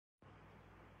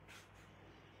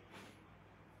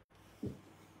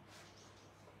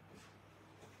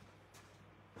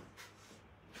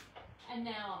And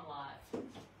now I'm live.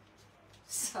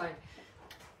 So,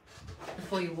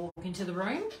 before you walk into the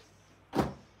room.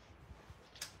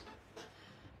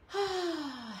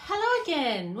 Hello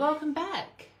again. Welcome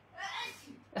back.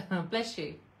 Bless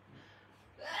you.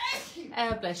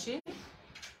 Bless you.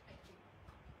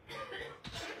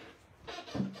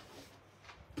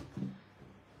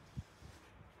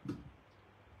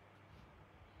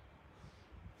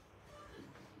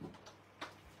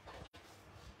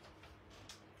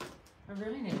 I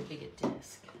really need a bigger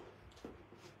desk.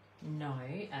 No,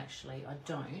 actually, I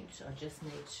don't. I just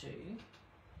need to...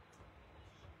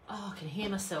 Oh, I can hear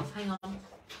myself. Hang on.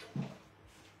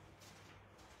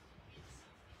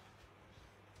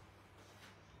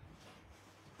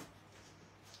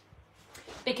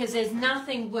 Because there's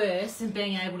nothing worse than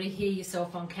being able to hear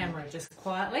yourself on camera just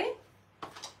quietly.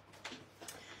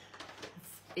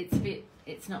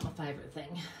 It's not my favourite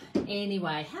thing.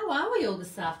 Anyway, how are we all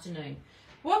this afternoon?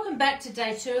 Welcome back to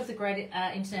day 2 of the Great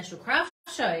International Craft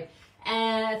Show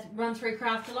at Run Through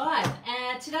Craft Live.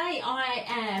 Today I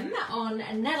am on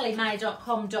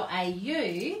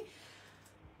nataliemay.com.au.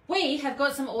 We have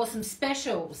got some awesome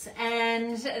specials,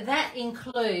 and that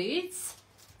includes,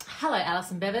 hello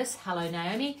Alison Bevis, hello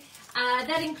Naomi,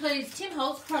 that includes Tim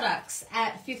Holtz products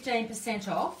at 15%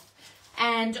 off,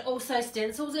 and also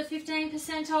stencils at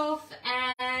 15% off,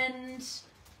 and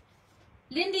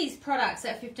Lindy's products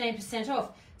at 15% off.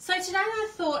 So today I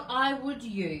thought I would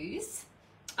use,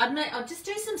 I'll just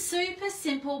do some super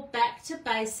simple back to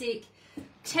basic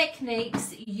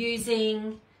techniques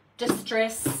using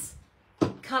distress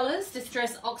colours,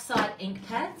 distress oxide ink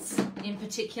pads in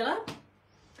particular,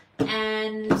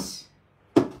 and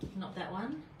not that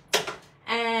one,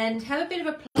 and have a bit of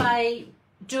a play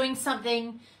doing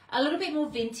something a little bit more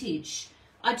vintage.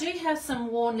 I do have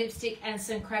some worn lipstick and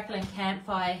some crackling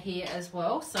campfire here as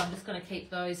well, so I'm just going to keep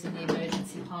those in the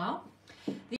emergency pile.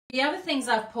 The other things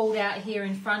I've pulled out here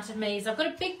in front of me is I've got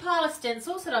a big pile of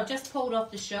stencils that I've just pulled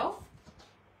off the shelf.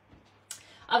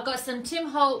 I've got some Tim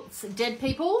Holtz Dead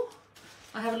People.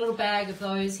 I have a little bag of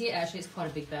those here. Actually, it's quite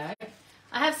a big bag.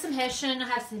 I have some Hessian, I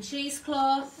have some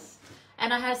cheesecloth,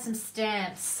 and I have some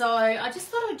stamps. So I just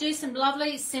thought I'd do some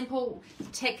lovely, simple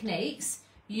techniques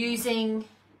using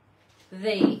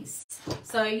these.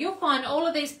 So you'll find all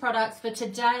of these products for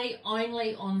today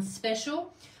only on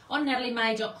special on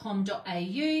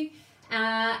nataliemay.com.au,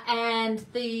 and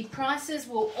the prices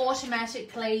will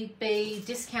automatically be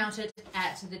discounted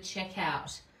at the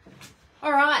checkout.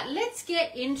 All right, let's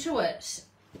get into it.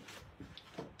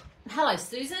 Hello,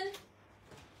 Susan.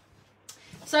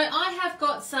 So I have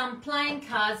got some plain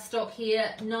cardstock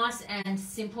here, nice and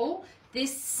simple.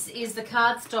 This is the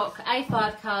cardstock,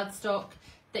 A5 cardstock,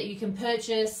 that you can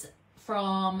purchase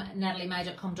from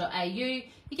nataliemay.com.au. You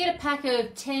get a pack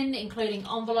of 10, including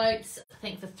envelopes, I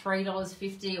think for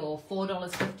 $3.50 or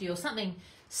 $4.50 or something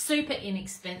super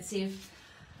inexpensive.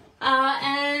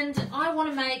 And I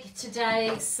want to make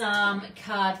today some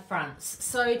card fronts.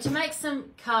 So to make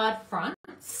some card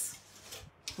fronts,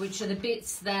 which are the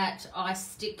bits that I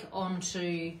stick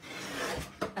onto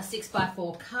a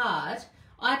 6x4 card,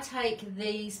 I take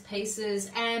these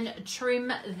pieces and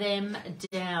trim them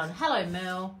down. Hello,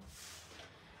 Mel.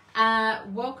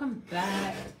 Welcome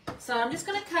back. So I'm just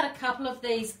going to cut a couple of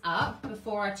these up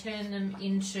before I turn them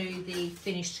into the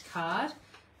finished card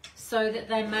so that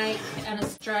they make an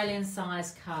Australian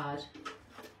size card.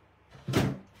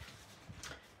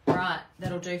 Right,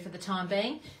 that'll do for the time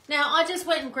being. Now, I just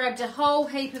went and grabbed a whole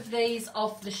heap of these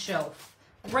off the shelf.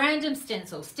 Random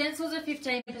stencils. Stencils are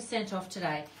 15% off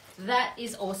today. That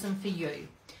is awesome for you.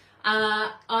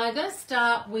 I'm going to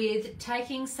start with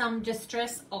taking some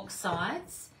Distress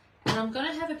Oxides, and I'm going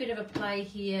to have a bit of a play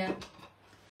here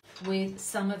with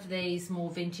some of these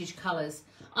more vintage colours.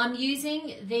 I'm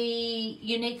using the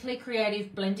Uniquely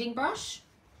Creative blending brush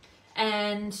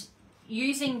and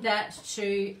using that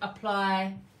to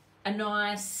apply a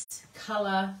nice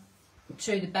colour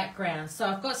to the background. So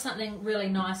I've got something really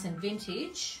nice and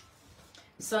vintage.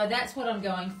 So that's what I'm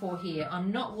going for here.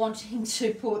 I'm not wanting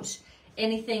to put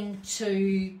anything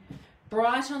too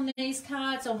bright on these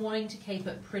cards. I'm wanting to keep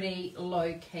it pretty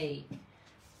low key.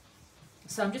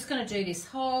 So I'm just going to do this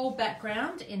whole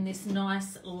background in this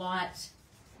nice light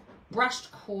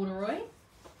brushed corduroy.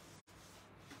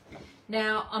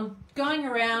 Now I'm going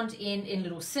around in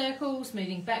little circles,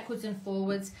 moving backwards and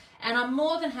forwards, and I'm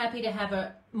more than happy to have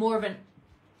a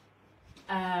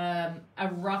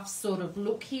rough sort of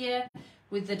look here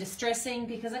with the distressing,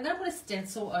 because I'm going to put a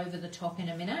stencil over the top in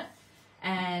a minute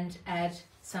and add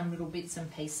some little bits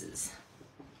and pieces.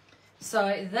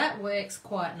 So that works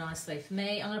quite nicely for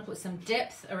me. I'm going to put some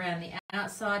depth around the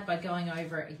outside by going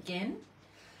over it again.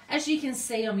 As you can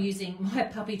see, I'm using my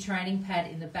puppy training pad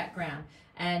in the background.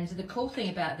 And the cool thing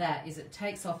about that is it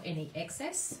takes off any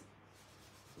excess.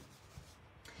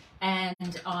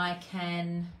 And I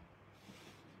can,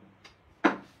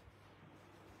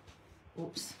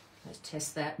 oops, let's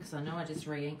test that because I know I just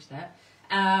re-inked that.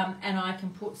 And I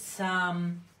can put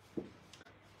some,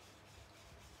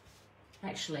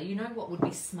 actually, you know what would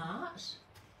be smart?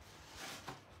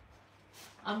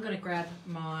 I'm going to grab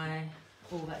my,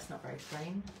 oh, that's not very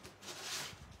clean.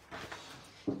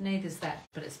 Neither's that,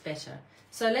 but it's better.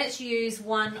 So let's use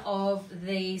one of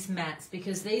these mats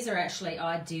because these are actually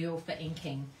ideal for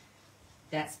inking.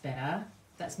 That's better.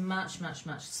 That's much, much,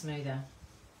 much smoother.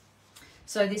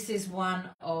 So this is one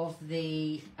of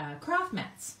the craft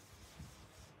mats.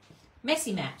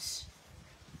 Messy mat.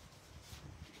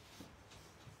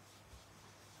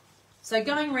 So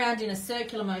going around in a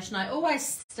circular motion, I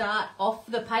always start off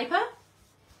the paper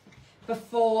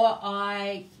before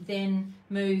I then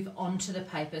move onto the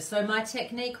paper. So my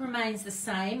technique remains the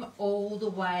same all the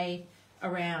way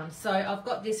around. So I've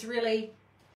got this really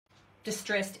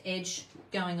distressed edge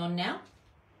going on now.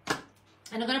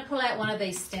 And I'm going to pull out one of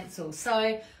these stencils.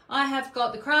 So I have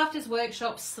got the Crafters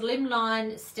Workshop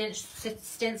Slimline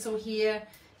stencil here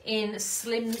in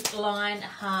Slimline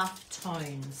half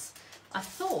tones. I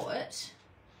thought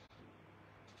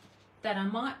that I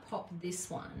might pop this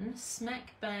one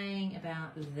smack bang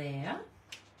about there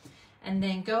and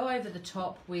then go over the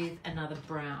top with another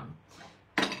brown.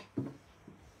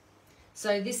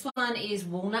 So this one is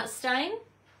Walnut Stain.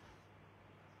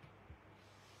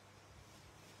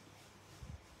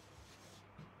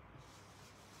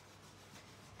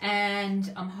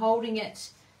 And I'm holding it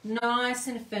nice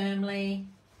and firmly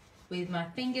with my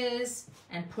fingers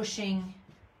and pushing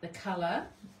the colour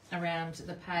around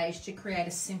the page to create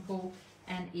a simple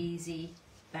and easy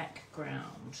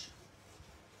background.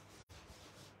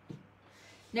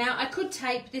 Now I could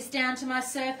tape this down to my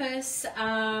surface,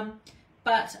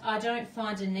 but I don't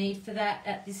find a need for that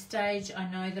at this stage. I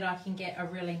know that I can get a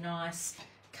really nice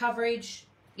coverage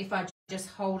if I just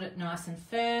hold it nice and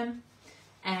firm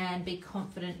and be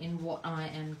confident in what I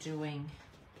am doing.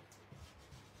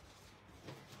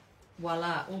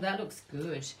 Voila, oh that looks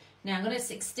good. Now I'm going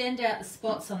to extend out the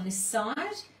spots on this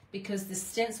side because the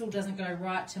stencil doesn't go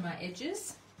right to my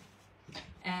edges.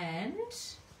 And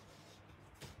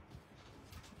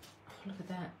oh, look at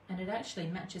that, and it actually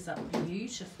matches up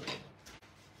beautifully.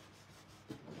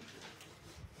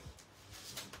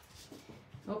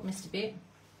 Oh, missed a bit.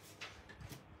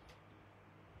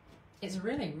 It's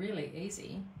really, really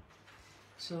easy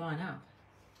to line up.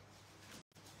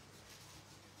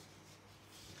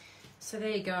 So there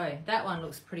you go. That one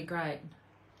looks pretty great.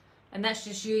 And that's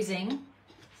just using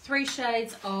 3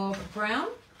 shades of brown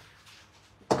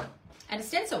and a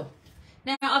stencil.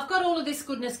 Now I've got all of this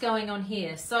goodness going on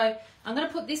here. So I'm going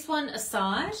to put this one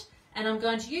aside and I'm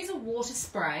going to use a water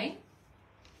spray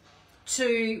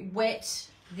to wet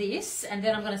this and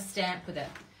then I'm going to stamp with it.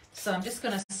 So I'm just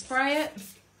going to spray it.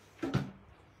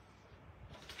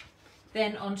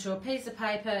 Then onto a piece of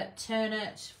paper, turn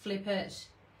it, flip it,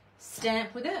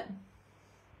 stamp with it.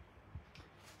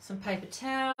 Some paper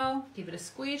towel, give it a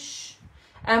squish.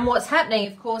 And what's happening,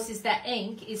 of course, is that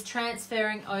ink is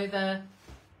transferring over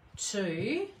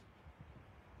to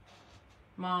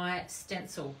my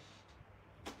stencil,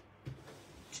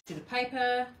 to the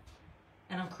paper,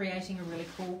 and I'm creating a really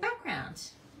cool background.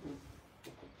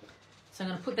 So I'm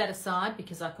going to put that aside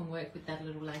because I can work with that a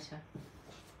little later.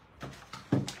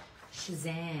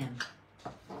 Shazam.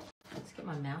 Let's get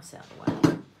my mouse out of the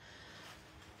way.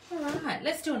 All right,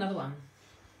 let's do another one.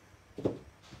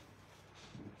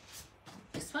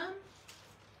 This one.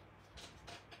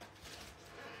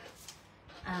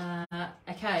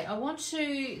 Okay, I want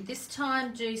to this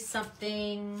time do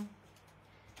something.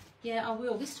 Yeah, I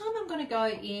will. This time I'm going to go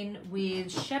in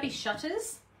with Shabby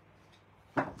Shutters.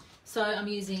 So I'm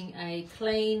using a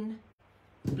clean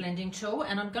blending tool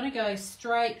and I'm going to go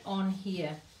straight on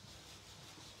here.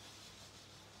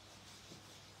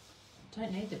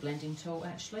 Don't need the blending tool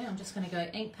actually. I'm just going to go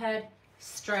ink pad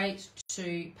straight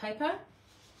to paper.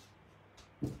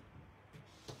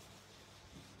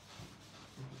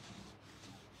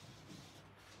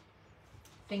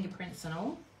 Fingerprints and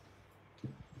all.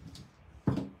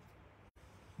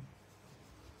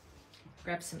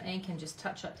 Grab some ink and just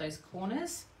touch up those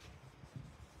corners.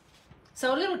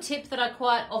 So a little tip that I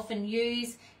quite often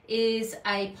use is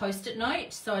a post-it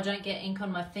note so I don't get ink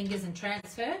on my fingers and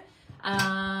transfer.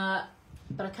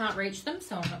 But I can't reach them,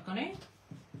 so I'm not going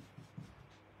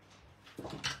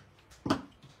to.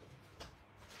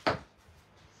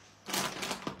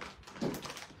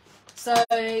 So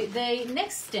the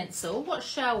next stencil, what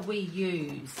shall we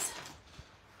use?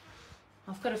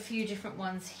 I've got a few different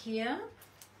ones here.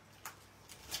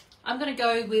 I'm going to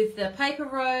go with the Paper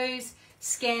Rose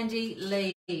Scandi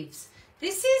Leaves.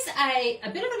 This is a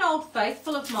bit of an old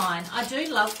faithful of mine. I do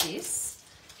love this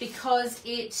because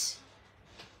it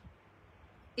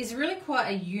is really quite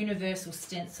a universal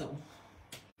stencil.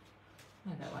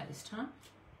 I'll go that way this time.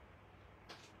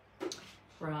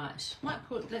 Right,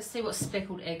 let's see what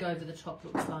speckled egg over the top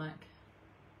looks like.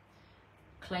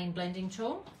 Clean blending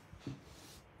tool.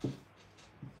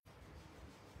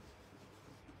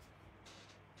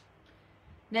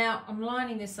 Now I'm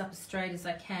lining this up as straight as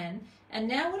I can, and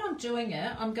now when I'm doing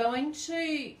it, I'm going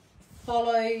to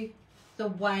follow the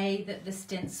way that the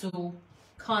stencil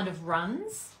kind of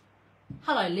runs.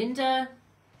 Hello, Linda.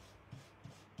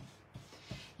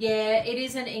 Yeah, it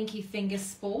is an inky finger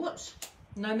sport.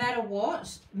 No matter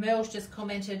what, Merle's just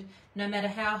commented, no matter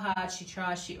how hard she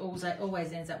tries, she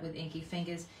always ends up with inky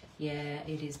fingers. Yeah,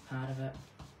 it is part of it.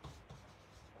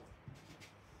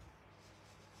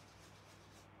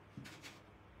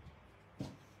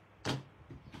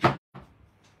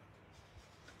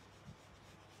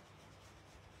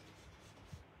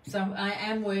 So I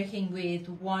am working with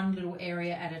one little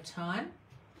area at a time.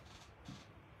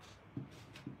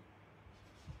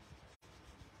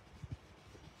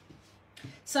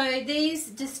 So these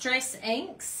Distress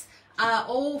inks are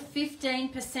all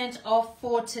 15% off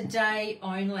for today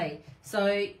only.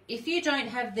 So if you don't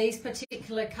have these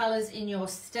particular colours in your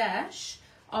stash,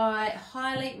 I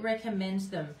highly recommend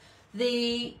them.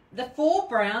 The four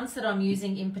browns that I'm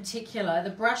using in particular, the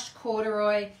Brushed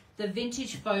Corduroy, the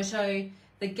Vintage Photo,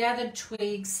 the Gathered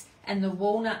Twigs and the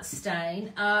Walnut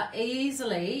Stain are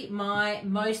easily my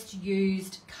most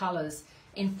used colours.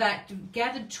 In fact,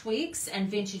 Gathered Twigs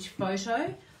and Vintage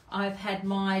Photo, I've had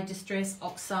my Distress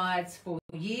Oxides for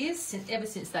years, ever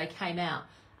since they came out.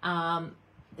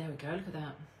 There we go, look at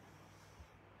that.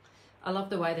 I love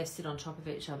the way they sit on top of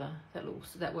each other.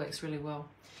 That works really well.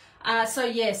 So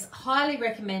yes, highly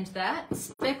recommend that.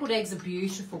 Speckled Egg's a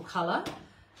beautiful colour.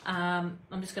 I'm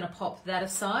just going to pop that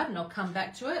aside and I'll come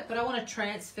back to it. But I want to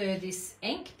transfer this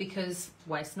ink because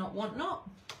waste not, want not.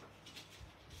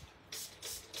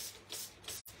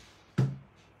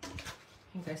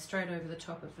 You can go straight over the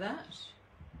top of that.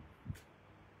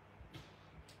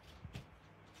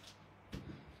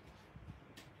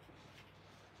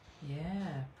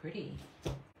 Yeah, pretty.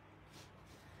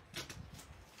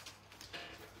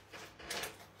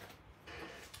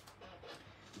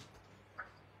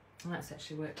 Well, that's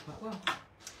actually worked quite well.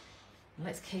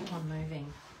 Let's keep on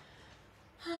moving.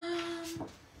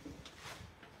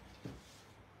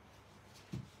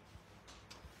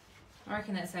 I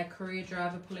reckon that's our courier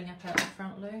driver pulling up out the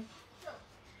front, Lou.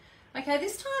 Okay,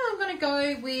 this time I'm going to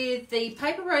go with the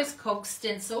Paper Rose Cog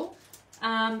stencil.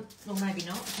 Or maybe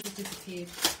not, it's disappeared.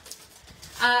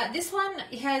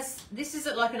 This is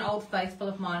like an old faithful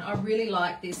of mine. I really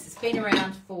like this. It's been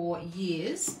around for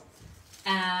years.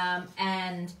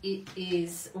 And it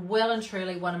is well and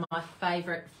truly one of my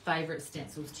favourite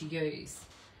stencils to use.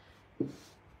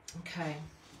 Okay.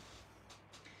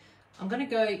 I'm going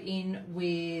to go in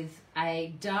with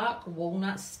a dark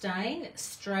walnut stain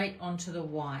straight onto the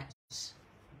white.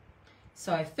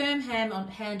 So firm hand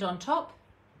on top.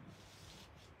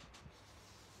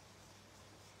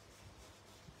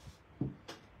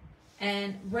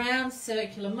 And round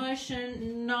circular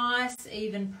motion, nice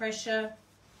even pressure.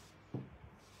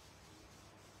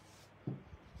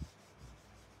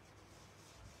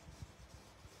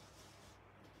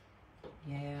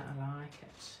 Yeah, I like it.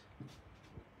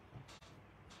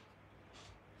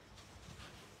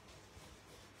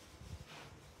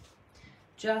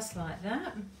 Just like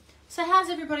that. So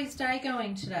how's everybody's day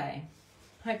going today?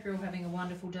 Hope you're all having a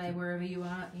wonderful day wherever you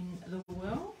are in the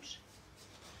world.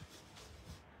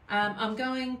 I'm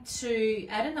going to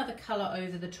add another colour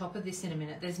over the top of this in a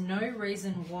minute. There's no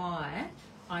reason why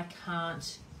I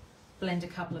can't blend a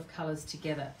couple of colours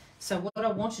together. So what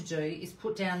I want to do is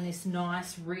put down this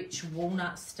nice rich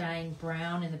walnut stain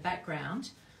brown in the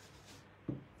background.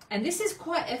 And this is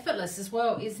quite effortless as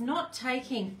well. It's not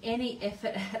taking any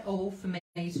effort at all for me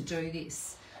to do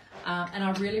this. And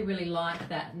I really, really like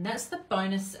that. And that's the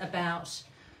bonus about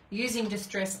using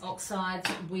Distress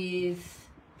Oxides with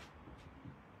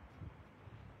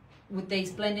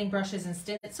these blending brushes and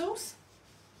stencils.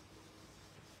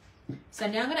 So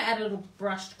now I'm going to add a little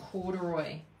Brushed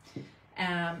Corduroy.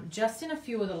 Just in a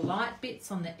few of the light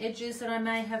bits on the edges that I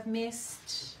may have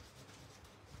missed.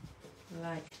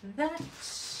 Like that.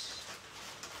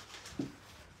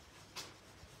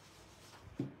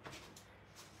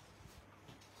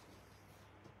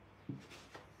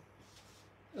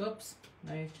 Oops,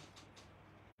 moved.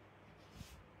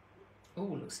 Oh,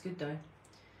 looks good though.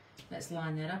 Let's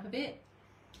line that up a bit.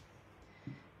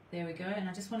 There we go. And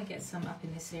I just want to get some up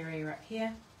in this area right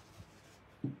here.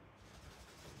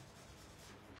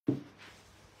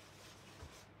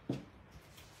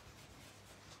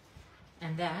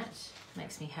 And that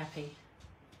makes me happy.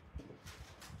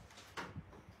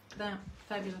 That,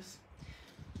 fabulous.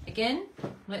 Again,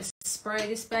 let's spray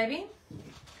this baby.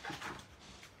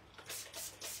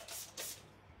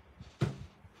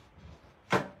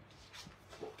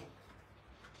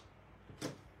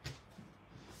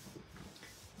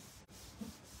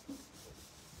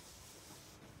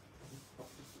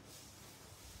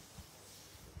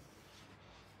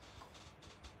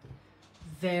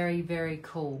 Very, very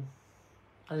cool.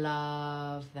 I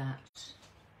love that.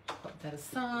 Put that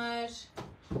aside.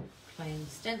 Plain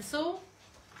stencil.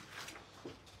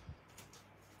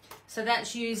 So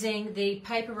that's using the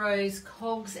Paper Rose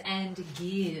Cogs and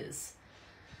Gears.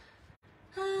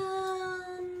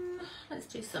 Let's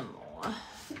do some more.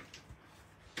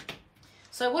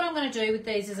 So what I'm going to do with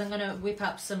these is I'm going to whip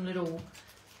up some little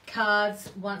cards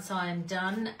once I'm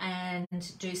done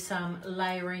and do some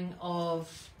layering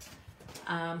of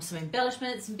some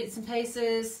embellishments and bits and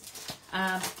pieces.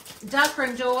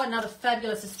 Darkroom Door, another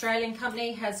fabulous Australian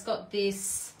company, has got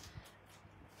this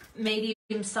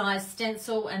medium-sized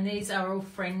stencil, and these are all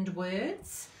friend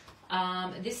words.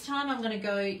 This time I'm going to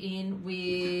go in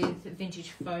with Vintage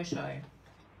Photo.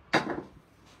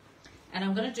 And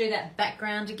I'm going to do that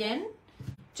background again,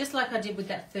 just like I did with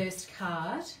that first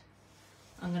card.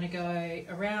 I'm going to go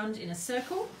around in a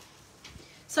circle.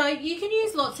 So you can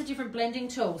use lots of different blending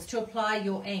tools to apply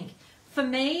your ink. For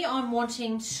me, I'm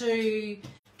wanting to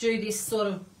do this sort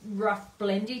of rough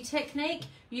blendy technique.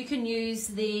 You can use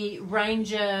the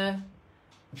Ranger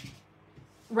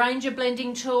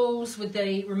blending tools with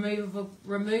the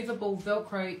removable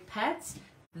Velcro pads.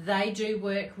 They do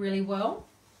work really well.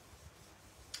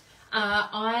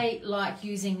 I like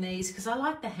using these because I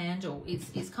like the handle.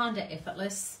 It's kind of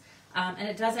effortless, and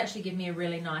it does actually give me a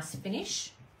really nice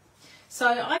finish. So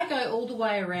I go all the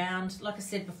way around, like I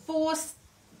said before,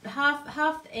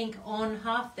 half the ink on,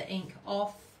 half the ink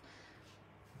off.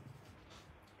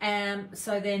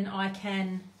 So then I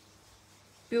can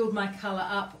build my colour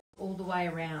up all the way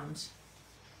around.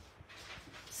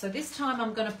 So this time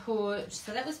I'm going to put,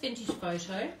 so that was Vintage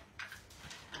Photo.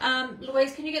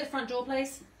 Louise, can you get the front door,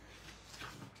 please?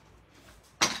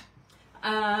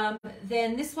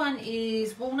 Then this one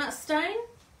is Walnut Stain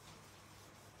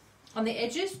on the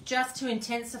edges, just to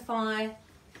intensify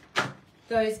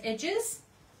those edges,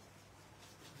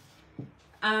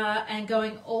 and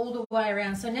going all the way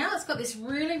around. So now it's got this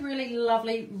really, really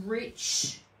lovely,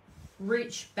 rich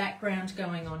background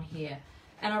going on here,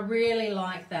 and I really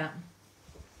like that.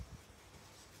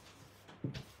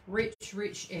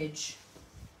 Rich edge.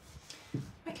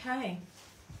 Okay,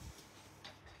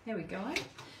 there we go.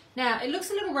 Now, it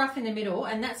looks a little rough in the middle,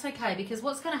 and that's okay, because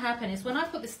what's going to happen is when I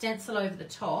put the stencil over the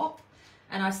top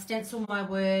and I stencil my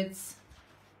words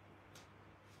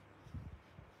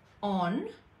on,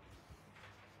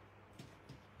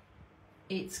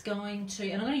 it's going to,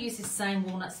 and I'm going to use this same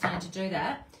walnut stain to do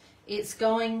that, it's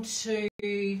going to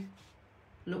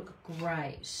look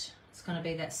great. It's going to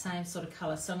be that same sort of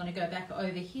colour. So I'm going to go back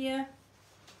over here.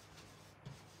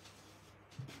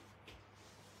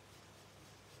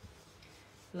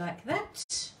 Like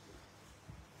that.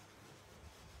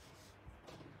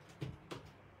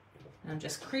 I'm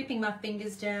just creeping my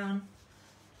fingers down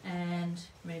and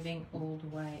moving all the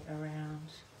way around.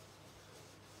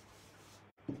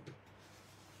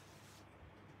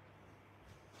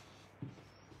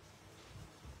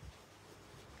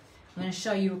 I'm going to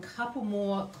show you a couple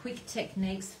more quick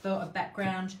techniques for a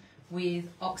background with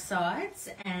oxides,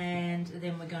 and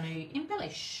then we're going to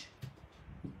embellish.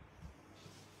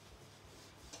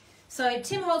 So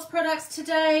Tim Holtz products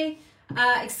today,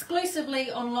 exclusively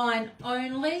online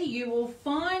only. You will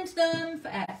find them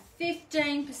at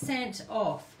 15%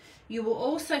 off. You will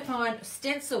also find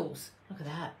stencils. Look at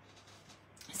that.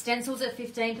 Stencils at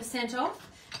 15% off.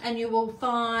 And you will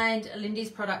find Lindy's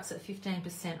products at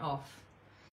 15% off.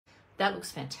 That looks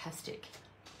fantastic.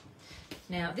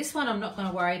 Now this one I'm not going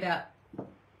to worry about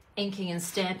inking and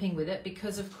stamping with it,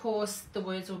 because of course the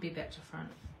words will be back to front.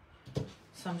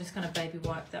 So I'm just going to baby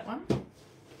wipe that one.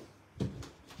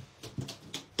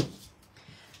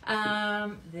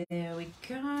 There we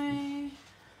go.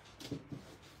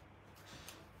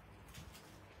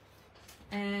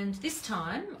 And this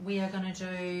time we are going to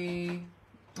do,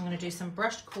 I'm going to do some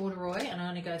brushed corduroy, and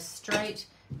I'm going to go straight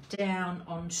down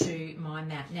onto my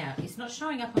mat. Now, it's not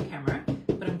showing up on camera,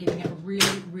 but I'm giving it a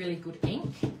really, really good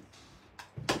ink.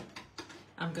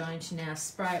 I'm going to now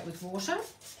spray it with water.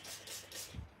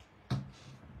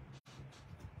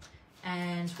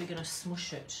 And we're going to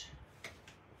smoosh it.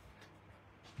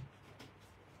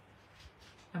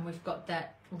 And we've got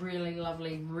that really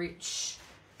lovely, rich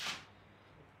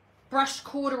brushed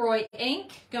corduroy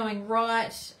ink going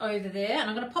right over there. And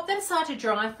I'm going to pop that aside to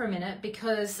dry for a minute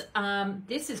because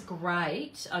this is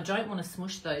great. I don't want to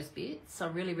smush those bits. I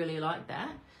really, really like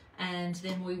that. And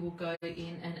then we will go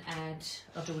in and add,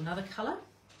 I'll do another colour.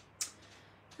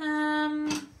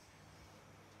 I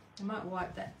might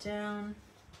wipe that down.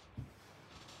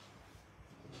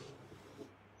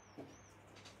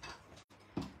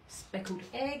 Speckled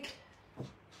egg.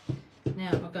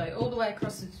 Now I'll go all the way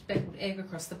across the speckled egg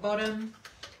across the bottom,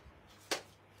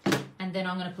 and then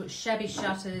I'm going to put shabby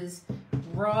shutters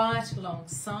right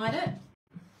alongside it.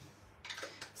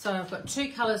 So I've got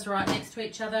two colours right next to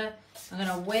each other. I'm going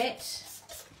to wet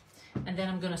and then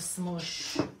I'm going to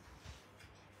smush.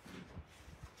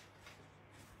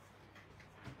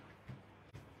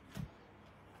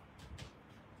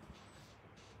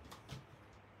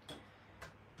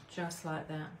 Just like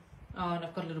that. Oh, and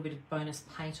I've got a little bit of bonus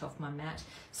paint off my mat.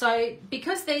 So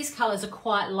because these colours are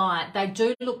quite light, they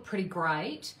do look pretty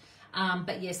great.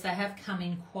 But yes, they have come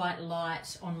in quite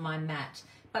light on my mat.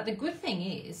 But the good thing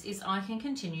is I can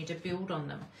continue to build on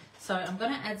them. So I'm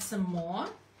going to add some more.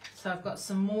 So I've got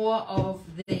some more of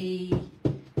the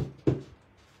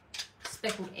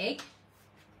speckled egg.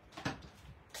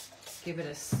 Give it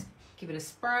a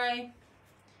spray.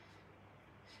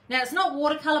 Now, it's not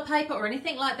watercolour paper or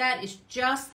anything like that. It's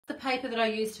just the paper that I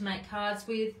use to make cards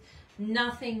with.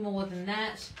 Nothing more than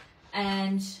that.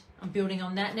 And I'm building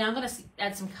on that. Now, I'm going to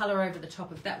add some colour over the top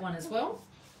of that one as well.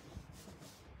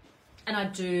 And I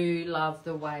do love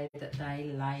the way that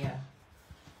they layer.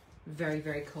 Very,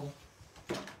 very cool.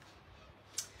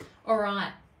 All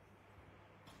right.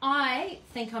 I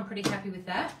think I'm pretty happy with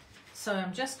that. So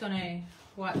I'm just going to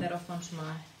wipe that off onto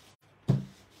my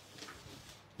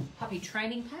puppy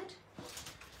training pad.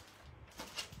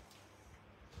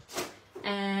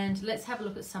 And let's have a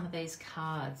look at some of these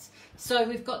cards. So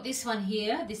we've got this one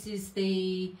here. This is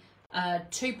the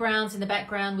two browns in the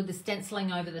background with the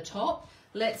stenciling over the top.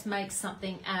 Let's make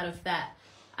something out of that.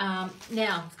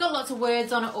 Now, it's got lots of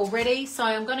words on it already, so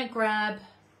I'm going to grab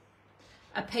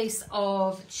a piece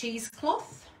of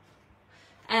cheesecloth.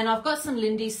 And I've got some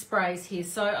Lindy sprays here.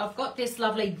 So I've got this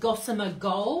lovely Gossamer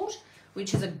Gold,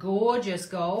 which is a gorgeous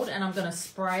gold, and I'm going to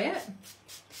spray it.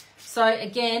 So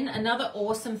again, another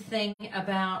awesome thing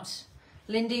about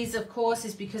Lindy's, of course,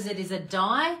 is because it is a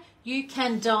dye, you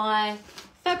can dye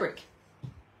fabric.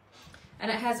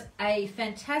 And it has a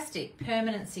fantastic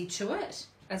permanency to it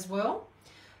as well.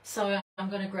 So I'm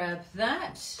going to grab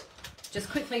that, just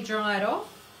quickly dry it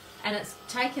off, and it's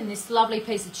taken this lovely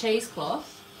piece of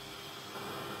cheesecloth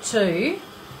to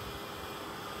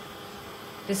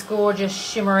this gorgeous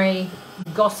shimmery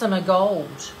Gossamer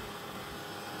Gold.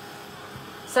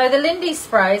 So the Lindy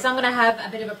sprays, I'm going to have a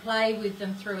bit of a play with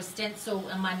them through a stencil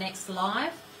in my next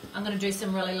live. I'm going to do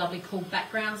some really lovely cool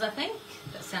backgrounds, I think.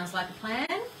 That sounds like a plan.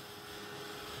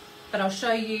 But I'll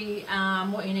show you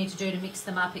what you need to do to mix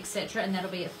them up, etc. And that'll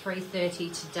be at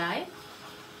 3:30 today.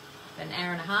 An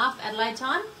hour and a half, Adelaide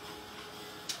time.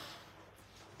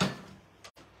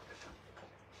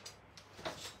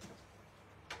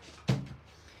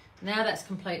 Now that's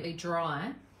completely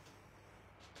dry,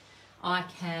 I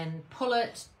can pull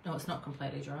it. No, it's not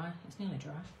completely dry. It's nearly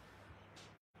dry.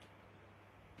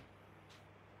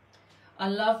 I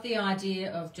love the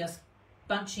idea of just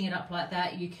bunching it up like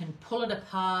that. You can pull it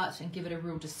apart and give it a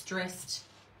real distressed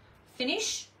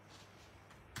finish,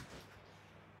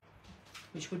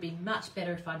 which would be much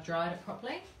better if I dried it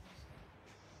properly.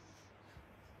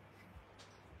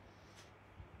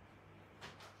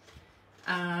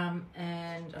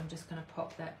 And I'm just going to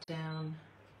pop that down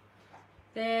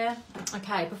there.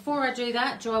 Okay, before I do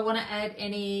that, do I want to add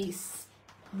any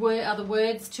other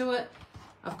words to it?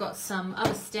 I've got some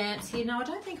other stamps here. No, I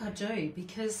don't think I do,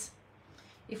 because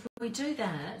if we do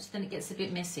that, then it gets a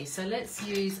bit messy. So let's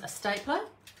use a stapler.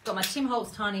 Got my Tim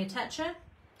Holtz Tiny Attacher.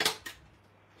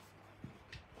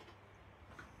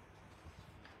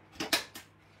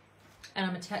 And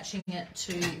I'm attaching it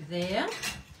to there.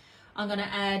 I'm going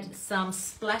to add some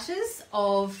splatters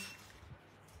of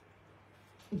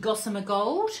Gossamer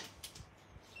Gold.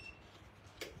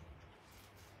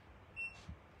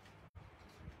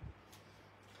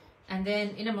 And then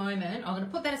in a moment, I'm going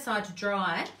to put that aside to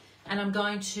dry, and I'm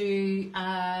going to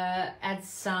add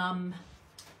some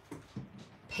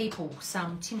people,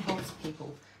 some Tim Holtz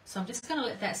people. So I'm just going to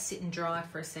let that sit and dry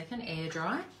for a second, air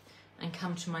dry, and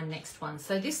come to my next one.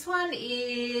 So this one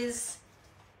is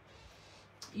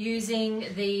using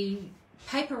the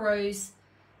Paper Rose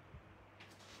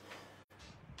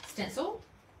stencil.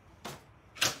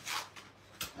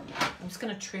 I'm just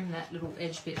going to trim that little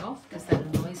edge bit off because that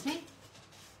annoys me.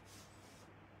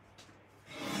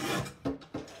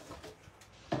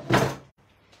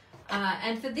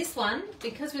 And for this one,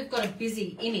 because we've got a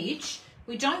busy image,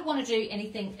 we don't want to do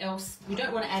anything else. We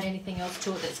don't want to add anything else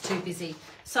to it that's too busy.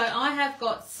 So I have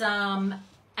got some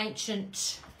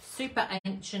ancient, super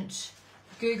ancient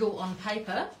Google on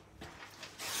paper,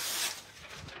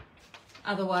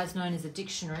 otherwise known as a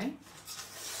dictionary.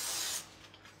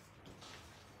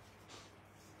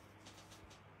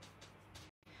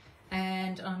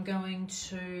 And I'm going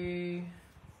to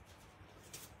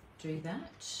do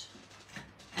that.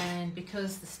 And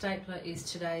because the stapler is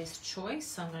today's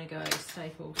choice, I'm going to go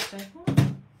staple, staple.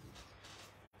 And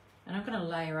I'm going to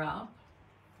layer up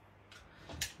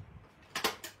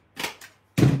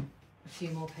a few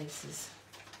more pieces.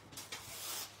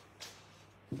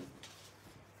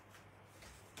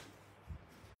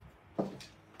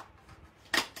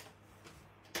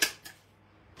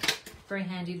 Very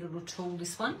handy little tool,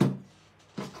 this one.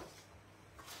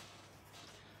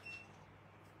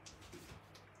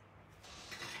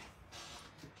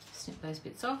 Snip those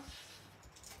bits off.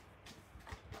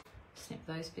 Snip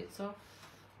those bits off.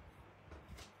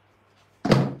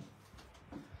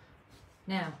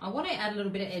 Now, I want to add a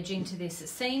little bit of edging to this.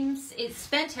 It's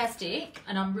fantastic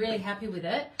and I'm really happy with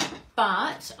it,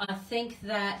 but I think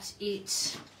that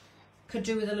it could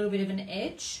do with a little bit of an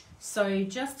edge. So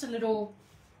just a little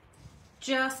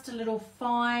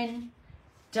fine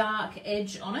dark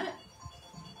edge on it.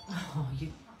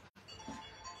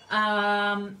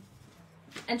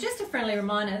 And just a friendly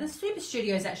reminder, the Super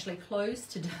Studio is actually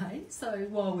closed today, so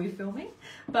while we're filming,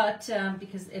 but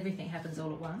because everything happens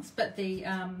all at once. But the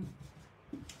there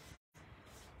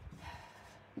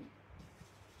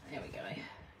we go,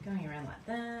 going around like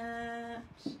that.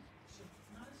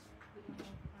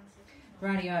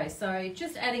 Rightio. So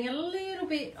just adding a little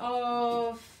bit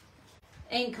of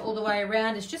ink all the way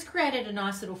around. It's just created a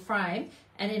nice little frame,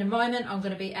 and in a moment I'm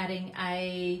going to be adding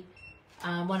a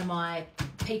one of my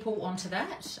people onto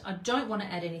that. I don't want to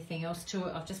add anything else to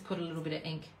it. I've just put a little bit of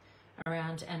ink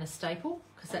around and a staple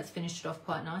because that's finished it off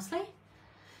quite nicely.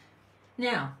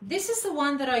 Now, this is the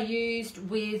one that I used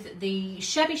with the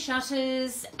Shabby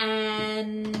Shutters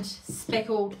and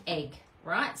Speckled Egg,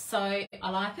 right? So I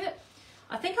like it.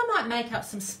 I think I might make up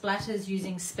some splatters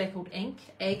using Speckled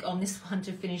Egg on this one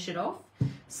to finish it off.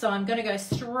 So I'm going to go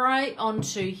straight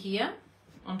onto here,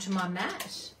 onto my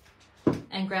mat,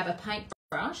 and grab a paintbrush.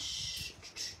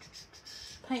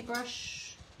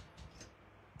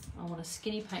 I want a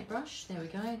skinny paintbrush. There we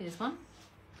go, there's one.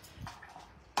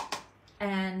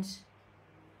 And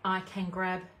I can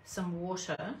grab some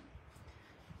water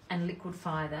and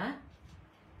liquefy that,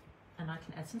 and I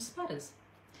can add some splatters.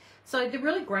 So the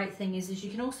really great thing is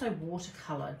you can also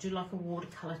watercolor, do like a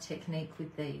watercolor technique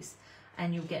with these,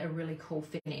 and you'll get a really cool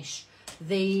finish.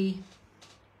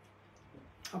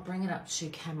 I'll bring it up to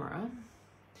camera,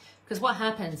 because what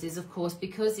happens is, of course,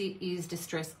 because it is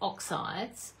distress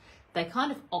oxides, they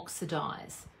kind of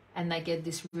oxidize and they get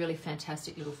this really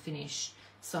fantastic little finish.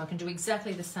 So I can do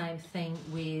exactly the same thing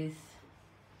with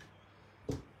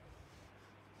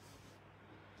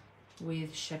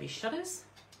Shabby Shutters.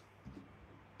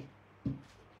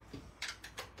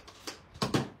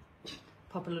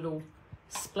 Pop a little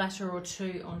splatter or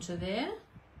two onto there,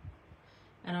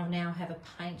 and I now have a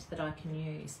paint that I can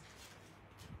use.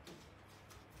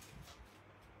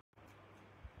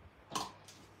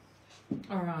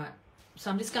 All right,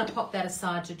 so I'm just going to pop that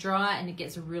aside to dry, and it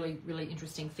gets a really, really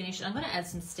interesting finish. I'm going to add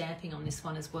some stamping on this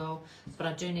one as well, but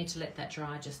I do need to let that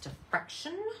dry just a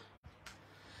fraction.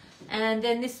 And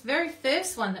then this very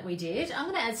first one that we did, I'm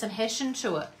going to add some Hessian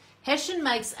to it. Hessian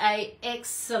makes a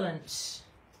excellent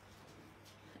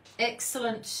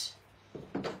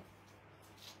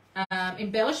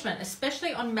embellishment,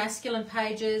 especially on masculine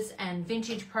pages and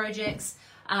vintage projects.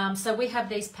 So we have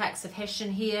these packs of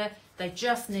Hessian here. They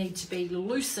just need to be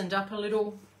loosened up a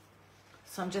little.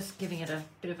 So I'm just giving it a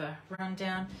bit of a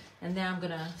rundown, and now I'm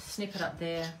going to snip it up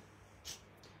there,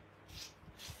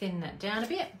 thin that down a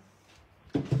bit.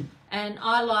 And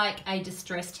I like a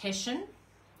distressed Hessian,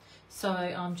 so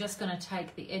I'm just going to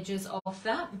take the edges off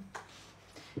that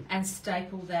and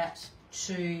staple that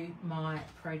to my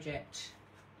project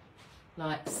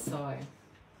like so.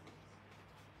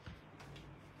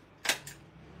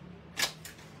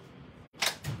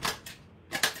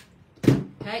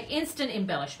 Okay, instant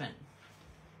embellishment.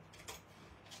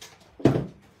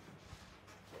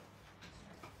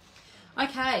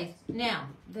 Okay, now,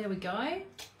 there we go.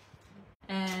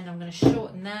 And I'm going to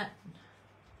shorten that.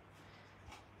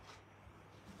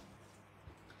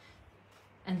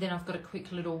 And then I've got a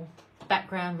quick little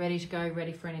background ready to go,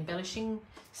 ready for an embellishing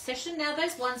session. Now,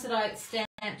 those ones that I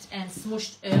stamped and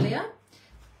smooshed earlier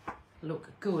look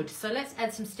good. So let's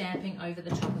add some stamping over the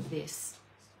top of this.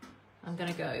 I'm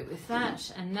going to go with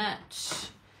that and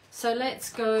that. So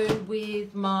let's go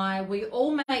with my We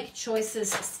All Make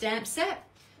Choices stamp set.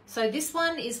 So this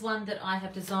one is one that I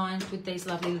have designed with these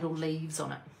lovely little leaves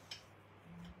on it.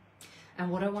 And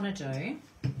what I want to do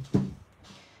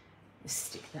is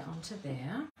stick that onto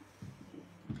there.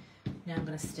 Now I'm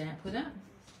going to stamp with it.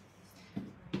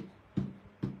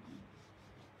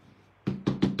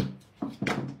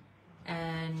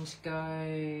 And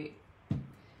go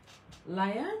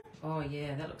layer. Oh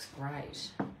yeah, that looks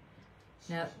great.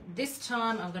 Now this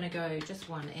time I'm going to go just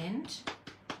one end.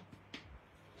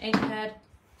 Ink pad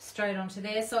straight onto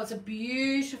there. So it's a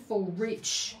beautiful,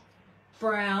 rich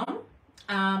brown.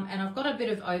 And I've got a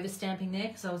bit of overstamping there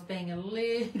because I was being a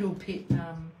little bit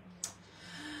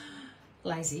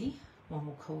lazy, one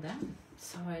will call that.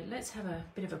 So let's have a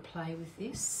bit of a play with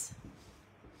this.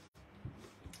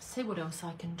 See what else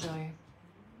I can do.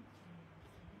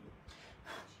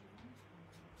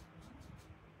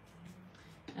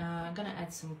 I'm going to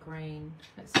add some green.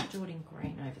 Let's do it in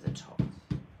green over the top.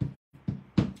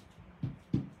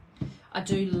 I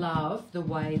do love the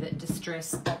way that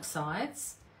Distress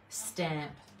Oxides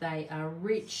stamp. They are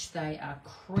rich, they are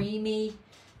creamy,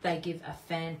 they give a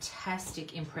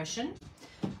fantastic impression.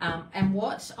 And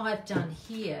what I've done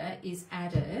here is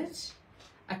added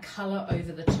a colour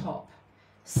over the top.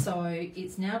 So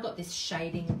it's now got this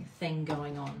shading thing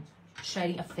going on.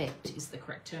 Shading effect is the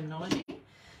correct terminology.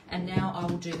 And now I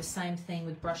will do the same thing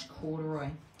with Brush Corduroy,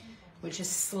 which is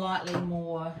slightly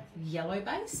more yellow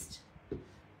based.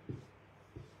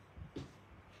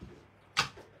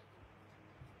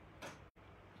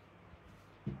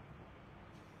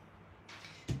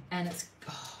 And it's,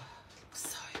 oh, it looks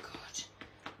so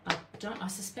good. I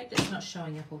suspect it's not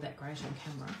showing up all that great on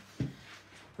camera,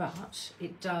 but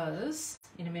it does.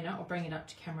 In a minute, I'll bring it up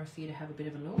to camera for you to have a bit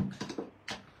of a look.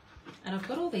 And I've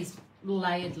got all these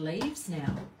layered leaves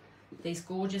now. These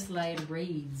gorgeous layered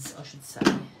reeds, I should say.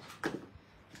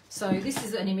 So this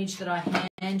is an image that I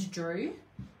hand drew.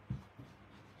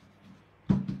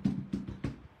 I'm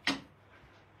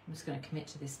just going to commit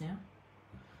to this now.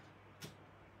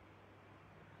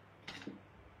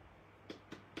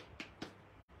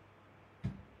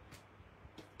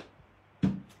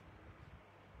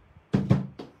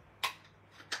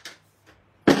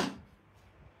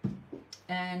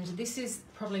 And this is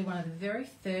probably one of the very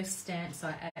first stamps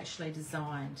I actually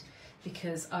designed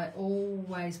because I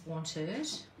always wanted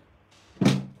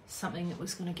something that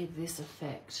was going to give this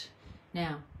effect.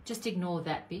 Now, just ignore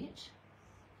that bit.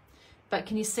 But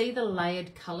can you see the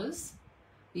layered colours?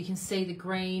 You can see the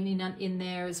green in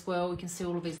there as well. We can see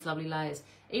all of these lovely layers.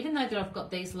 Even though that I've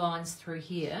got these lines through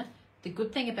here, the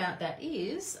good thing about that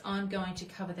is I'm going to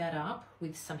cover that up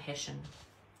with some Hessian.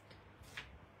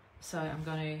 So I'm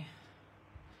going to...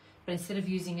 But instead of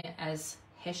using it as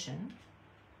Hessian,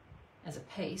 as a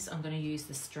piece, I'm going to use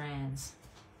the strands.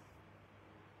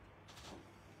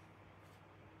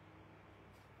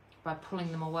 By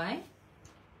pulling them away.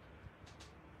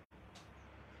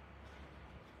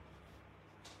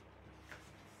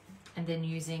 And then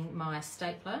using my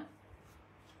stapler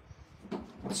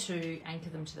to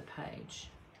anchor them to the page.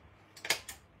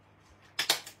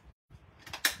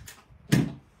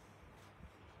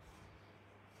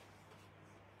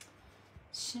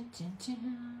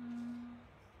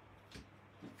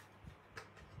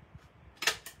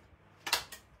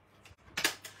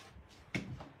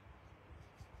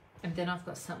 And then I've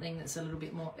got something that's a little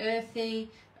bit more earthy,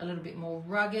 a little bit more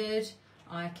rugged.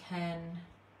 I can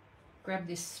grab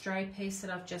this stray piece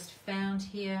that I've just found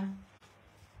here.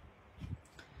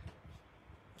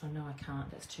 Oh no, I can't,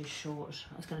 that's too short.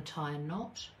 I was going to tie a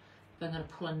knot, but I'm going to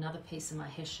pull another piece of my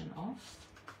Hessian off.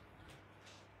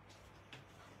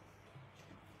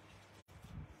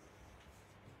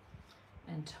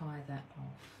 And tie that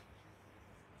off.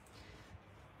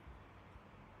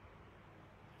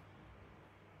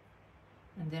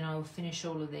 And then I will finish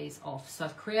all of these off. So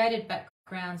I've created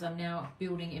backgrounds, I'm now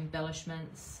building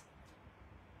embellishments.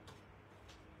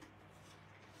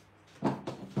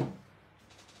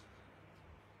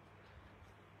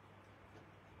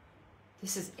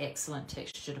 This is excellent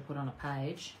texture to put on a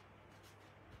page.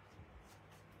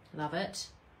 Love it.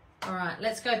 All right,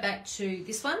 let's go back to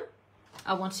this one.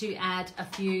 I want to add a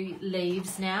few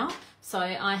leaves now. So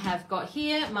I have got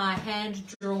here my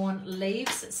hand-drawn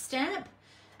leaves stamp,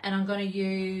 and I'm going to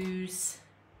use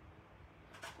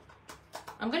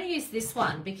this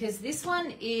one because this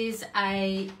one is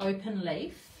a open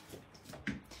leaf,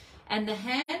 and the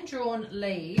hand-drawn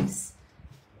leaves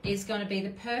is going to be the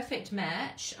perfect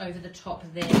match over the top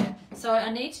there. So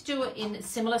I need to do it in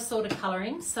similar sort of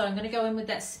colouring. So I'm going to go in with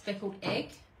that speckled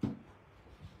egg.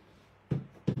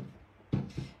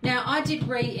 Now I did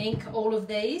re-ink all of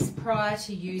these prior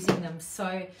to using them,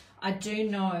 so I do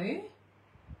know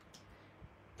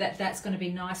that that's going to be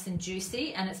nice and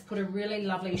juicy, and it's put a really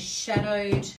lovely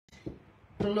shadowed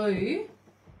blue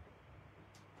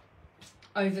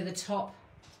over the top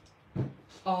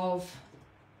of,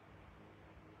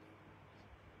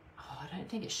 I don't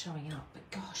think it's showing up, but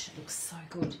gosh, it looks so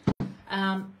good.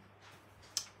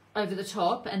 Over the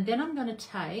top, and then I'm going to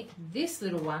take this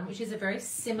little one, which is a very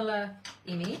similar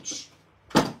image,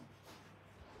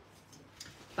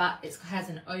 but it has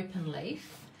an open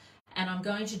leaf, and I'm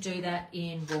going to do that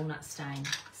in walnut stain.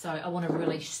 So I want a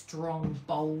really strong,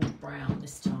 bold brown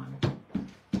this time.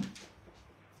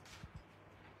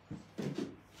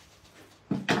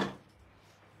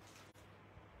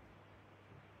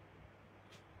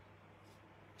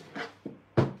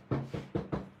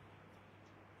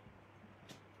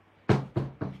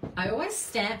 I always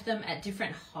stamp them at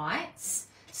different heights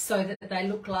so that they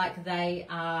look like they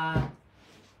are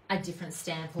a different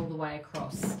stamp all the way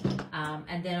across.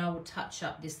 And then I will touch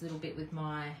up this little bit with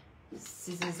my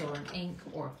scissors or an ink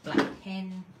or a black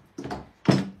pen.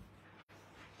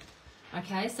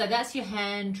 Okay, so that's your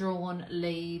hand-drawn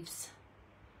leaves.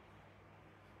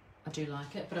 I do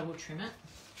like it, but I will trim it.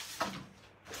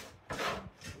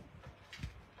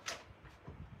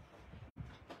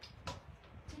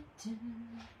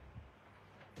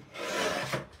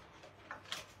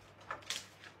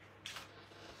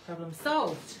 Problem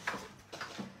solved.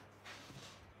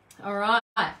 All right,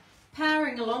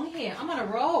 powering along here. I'm on a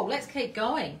roll. Let's keep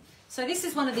going. So this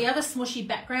is one of the other smushy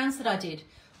backgrounds that I did.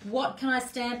 What can I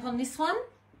stamp on this one?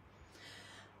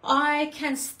 I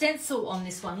can stencil on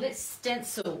this one. Let's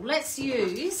stencil. Let's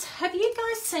use, have you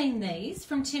guys seen these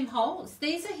from Tim Holtz?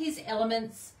 These are his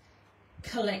Elements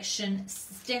collection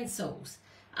stencils.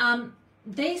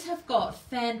 These have got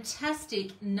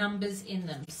fantastic numbers in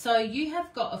them. So you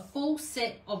have got a full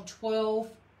set of 12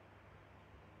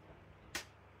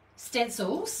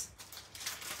 stencils,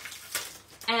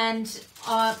 and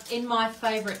in my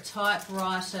favourite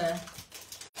typewriter,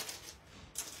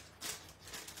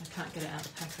 I can't get it out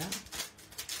of the packer,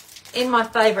 in my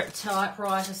favourite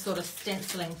typewriter sort of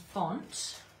stenciling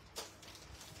font,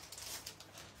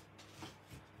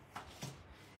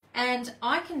 and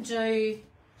I can do,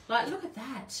 like, look at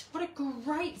that, what a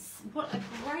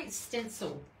great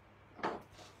stencil.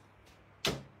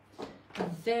 A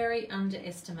very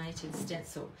underestimated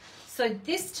stencil. So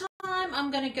this time I'm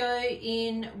going to go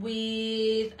in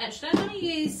with, actually I'm going to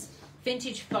use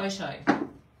Vintage Photo.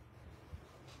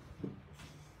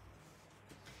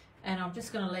 And I'm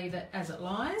just going to leave it as it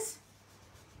lies.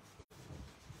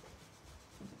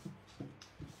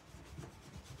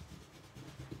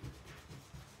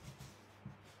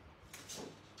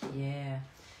 Yeah.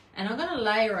 And I'm going to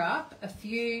layer up a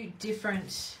few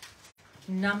different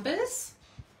numbers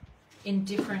in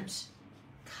different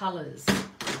colours.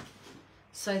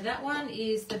 So that one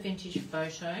is the Vintage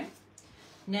Photo.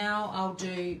 Now I'll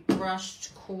do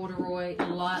brushed corduroy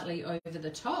lightly over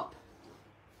the top,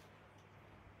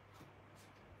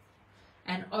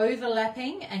 and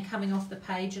overlapping and coming off the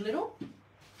page a little.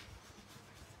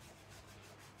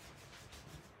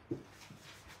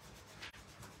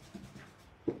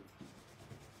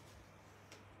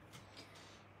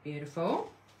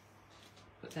 Beautiful.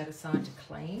 Put that aside to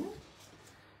clean.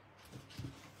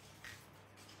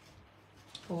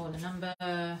 For the number,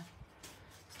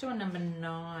 let's do a number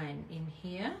 9 in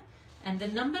here. And the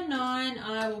number 9,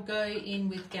 I will go in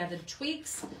with Gathered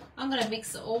Twigs. I'm going to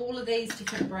mix all of these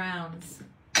different browns.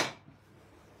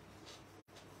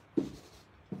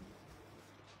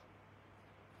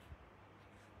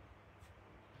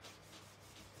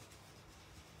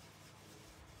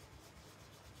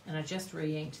 And I just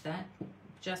re-inked that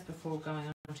just before going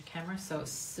on to camera, so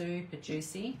it's super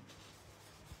juicy.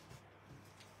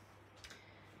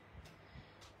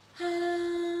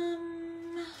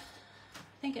 I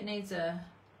think it needs a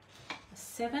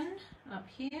 7 up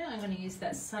here. I'm going to use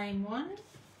that same one.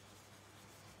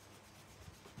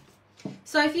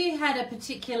 So if you had a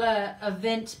particular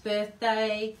event,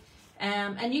 birthday,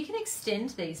 and you can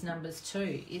extend these numbers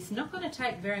too. It's not going to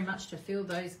take very much to fill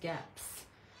those gaps.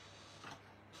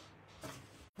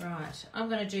 Right, I'm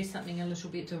going to do something a little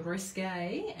bit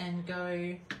risque and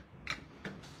go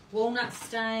walnut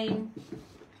stain.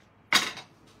 I'm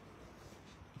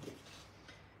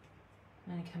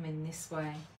going to come in this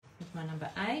way with my number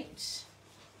 8.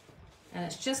 And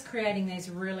it's just creating these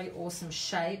really awesome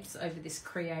shapes over this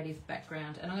creative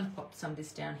background. And I'm going to pop some of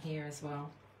this down here as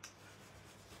well.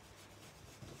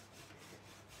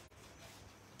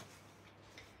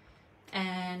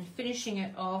 And finishing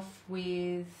it off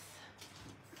with,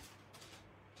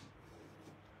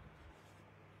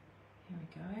 here we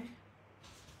go.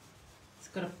 It's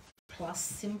got a plus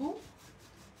symbol.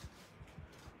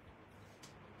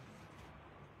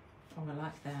 Oh, I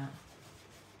like that.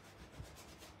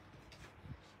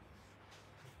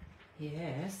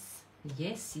 Yes,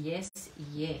 yes, yes,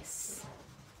 yes.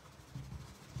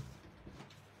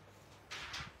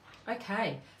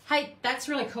 Okay. Hey, that's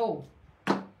really cool.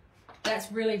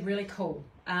 That's really, really cool.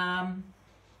 I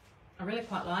really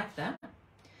quite like that.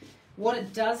 What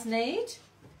it does need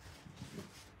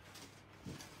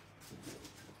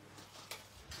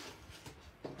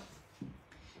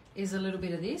is a little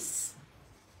bit of this.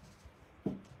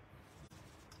 A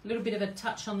little bit of a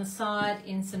touch on the side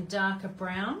in some darker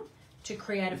brown to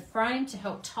create a frame to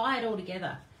help tie it all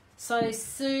together. So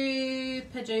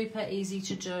super duper easy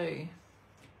to do.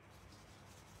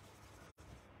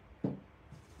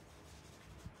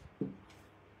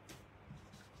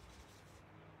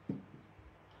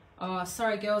 Oh,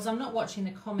 sorry girls, I'm not watching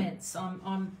the comments.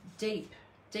 I'm deep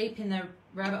in the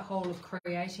rabbit hole of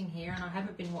creating here, and I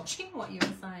haven't been watching what you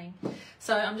were saying.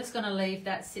 So I'm just going to leave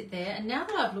that sit there. And now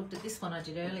that I've looked at this one I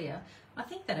did earlier, I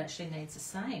think that actually needs the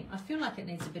same. I feel like it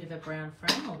needs a bit of a brown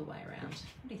frame all the way around.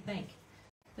 What do you think?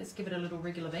 Let's give it a little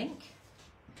wriggle of ink.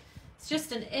 It's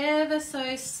just an ever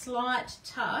so slight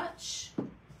touch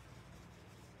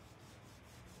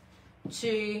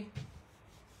to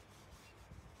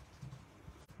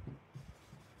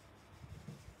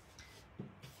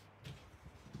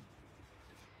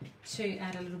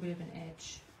add a little bit of an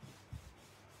edge.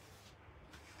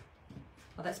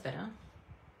 Oh, that's better.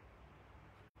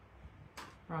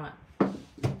 Right,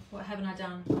 what haven't I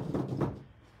done?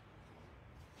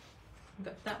 We've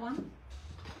got that one.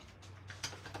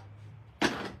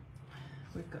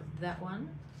 We've got that one.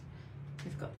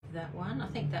 We've got that one. I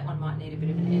think that one might need a bit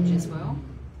of an edge as well.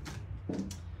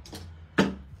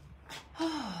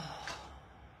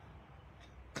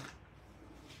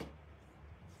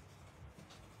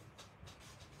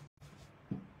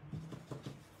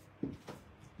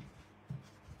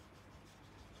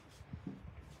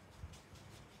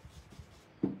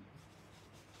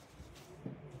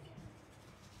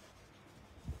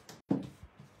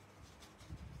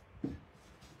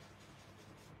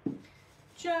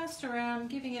 Just around,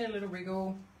 giving it a little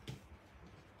wriggle.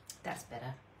 That's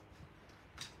better.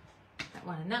 That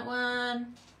one and that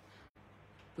one.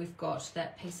 We've got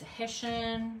that piece of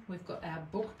hessian. We've got our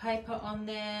book paper on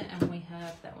there, and we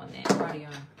have that one there. Rightio.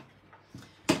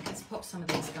 Let's pop some of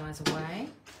these guys away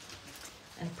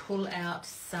and pull out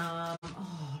some.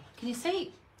 Oh, can you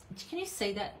see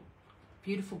that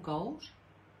beautiful gold?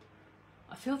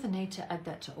 I feel the need to add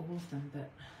that to all of them, but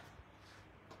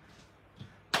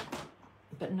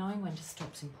knowing when to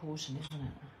stop is important, isn't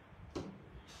it?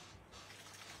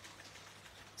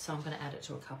 So I'm going to add it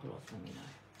to a couple of them, you know,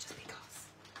 just because.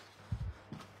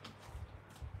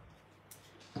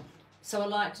 So I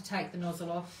like to take the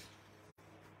nozzle off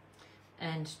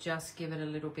and just give it a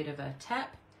little bit of a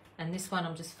tap. And this one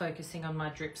I'm just focusing on my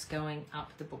drips going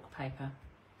up the book paper.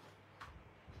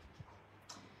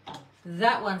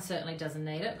 That one certainly doesn't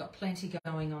need it. Got plenty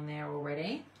going on there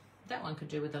already. That one could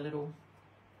do with a little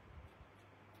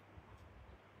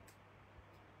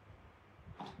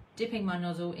dipping my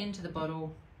nozzle into the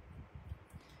bottle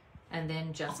and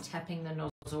then just tapping the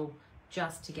nozzle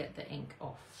just to get the ink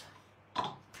off.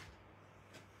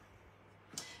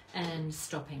 And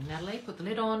stopping. Natalie, put the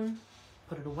lid on,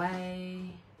 put it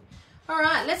away. All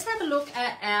right, let's have a look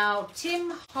at our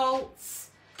Tim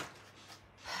Holtz.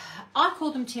 I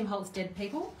call them Tim Holtz Dead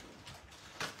People.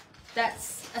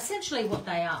 That's essentially what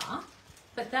they are,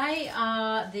 but they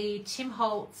are the Tim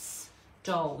Holtz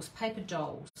dolls, paper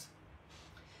dolls.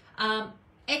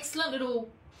 Excellent little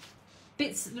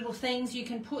bits, little things. You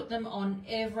can put them on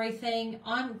everything.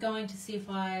 I'm going to see if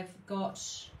I've got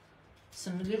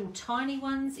some little tiny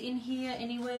ones in here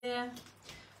anywhere.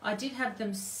 I did have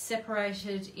them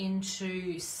separated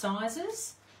into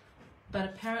sizes, but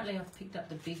apparently I've picked up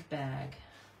the big bag.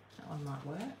 That one might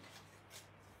work.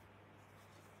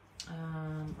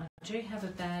 I do have a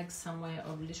bag somewhere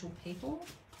of little people.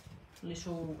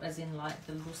 Little as in like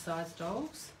the little size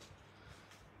dolls.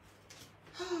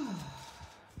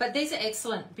 But these are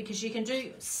excellent because you can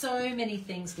do so many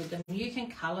things with them. You can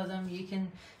colour them, you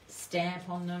can stamp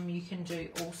on them, you can do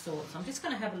all sorts. I'm just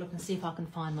going to have a look and see if I can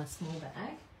find my small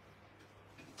bag.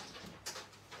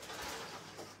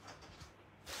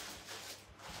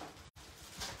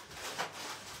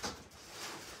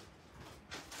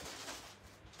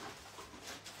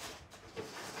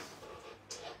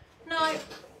 No,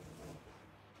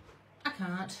 I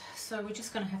can't. So we're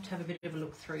just going to have a bit of a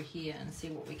look through here and see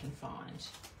what we can find.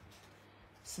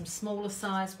 Some smaller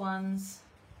size ones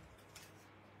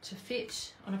to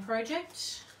fit on a project.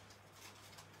 Just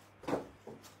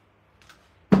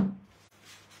going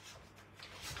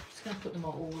to put them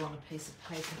all on a piece of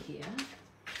paper here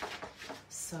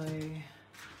so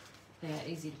they're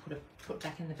easy to put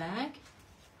back in the bag.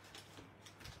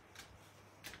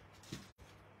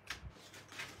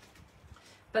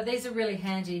 But these are really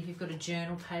handy if you've got a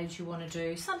journal page you want to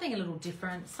do, something a little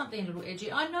different, something a little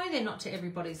edgy. I know they're not to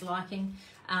everybody's liking,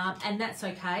 and that's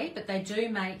okay, but they do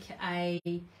make a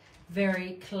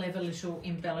very clever little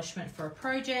embellishment for a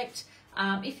project.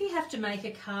 If you have to make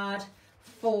a card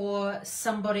for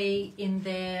somebody in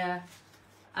their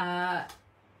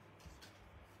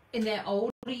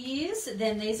older years,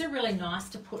 then these are really nice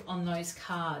to put on those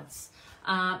cards.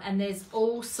 And there's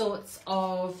all sorts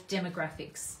of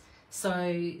demographics.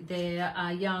 So there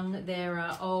are young, there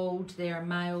are old, there are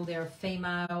male, there are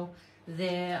female,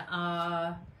 there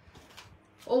are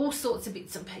all sorts of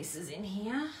bits and pieces in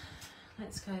here.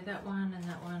 Let's go that one and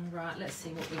that one. Right, let's see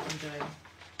what we can do.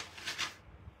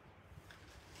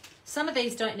 Some of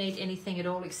these don't need anything at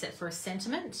all except for a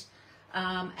sentiment.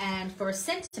 And for a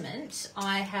sentiment,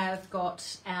 I have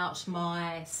got out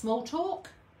my small talk.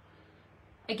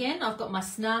 Again, I've got my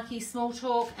snarky small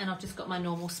talk and I've just got my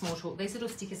normal small talk. These little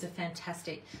stickers are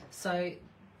fantastic. So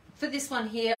for this one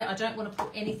here, I don't want to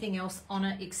put anything else on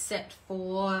it except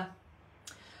for,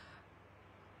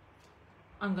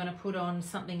 I'm going to put on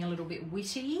something a little bit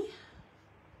witty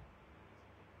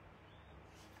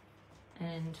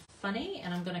and funny,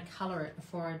 and I'm going to colour it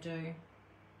before I do.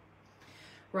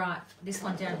 Right, this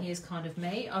one down here is kind of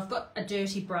me. I've got a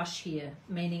dirty brush here,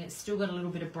 meaning it's still got a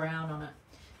little bit of brown on it.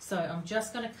 So I'm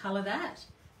just going to colour that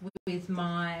with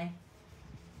my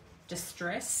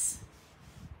Distress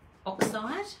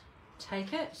Oxide.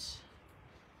 Take it,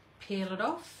 peel it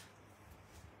off,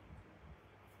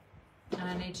 and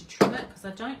I need to trim it because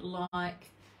I don't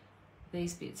like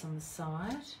these bits on the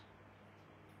side.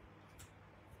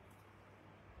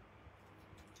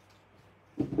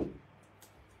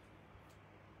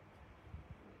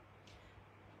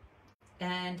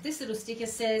 And this little sticker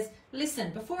says,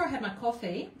 listen, before I had my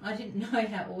coffee, I didn't know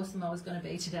how awesome I was going to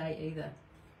be today either.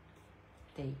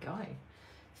 There you go.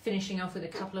 Finishing off with a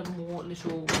couple of more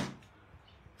little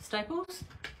staples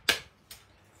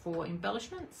for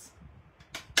embellishments.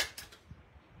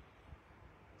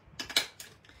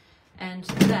 And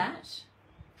that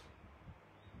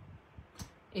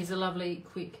is a lovely,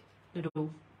 quick little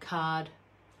card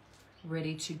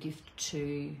ready to gift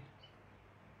to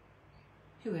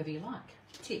whoever you like.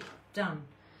 Tick, done.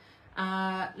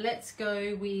 Let's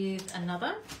go with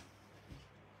another.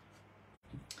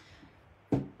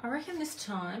 I reckon this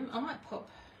time I might pop,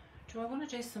 do I want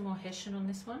to do some more Hessian on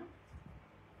this one?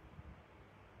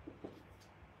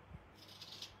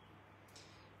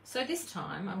 So this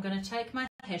time I'm going to take my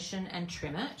Hessian and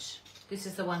trim it. This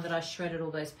is the one that I shredded all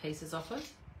those pieces off of.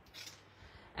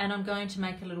 And I'm going to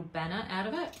make a little banner out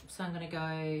of it. So I'm going to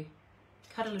go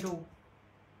cut a little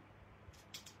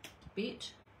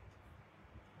bit,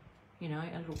 you know,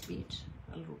 a little bit,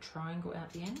 a little triangle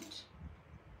out the end.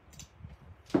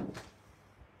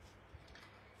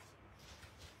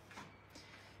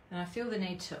 And I feel the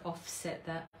need to offset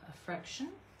that a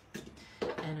fraction.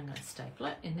 And I'm going to staple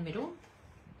it in the middle.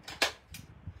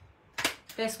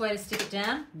 Best way to stick it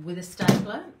down, with a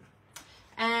stapler.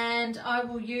 And I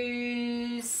will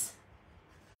use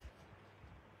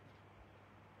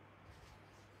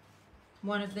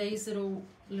one of these little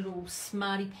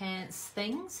smarty pants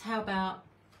things. How about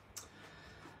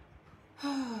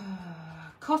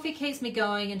coffee keeps me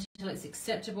going until it's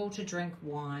acceptable to drink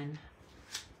wine.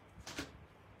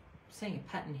 Seeing a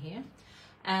pattern here.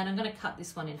 And I'm going to cut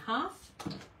this one in half,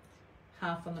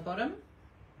 half on the bottom,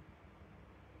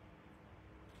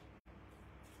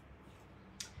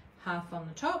 half on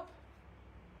the top.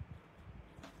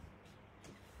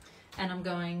 And I'm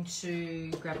going to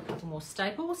grab a couple more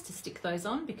staples to stick those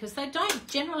on because they don't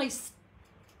generally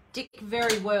stick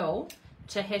very well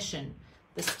to Hessian,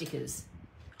 the stickers.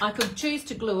 I could choose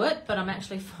to glue it, but I'm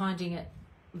actually finding it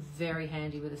very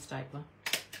handy with a stapler.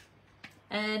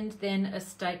 And then a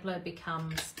stapler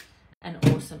becomes an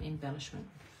awesome embellishment.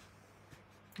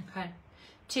 Okay,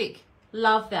 tick.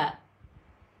 Love that.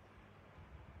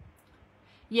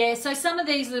 Yeah, so some of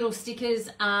these little stickers,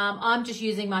 I'm just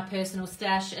using my personal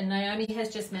stash, and Naomi has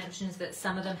just mentioned that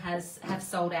some of them have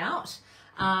sold out,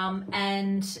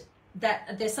 and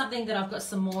that there's something that I've got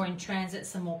some more in transit,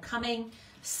 some more coming.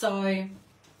 So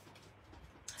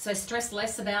stress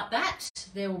less about that.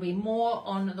 There will be more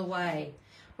on the way.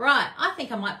 Right, I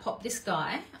think I might pop this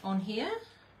guy on here.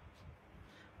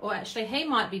 Or actually, he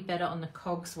might be better on the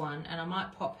cogs one, and I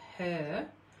might pop her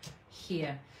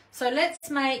here. So let's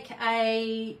make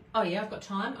a, oh yeah, I've got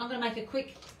time. I'm going to make a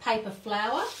quick paper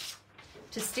flower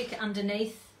to stick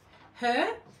underneath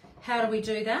her. How do we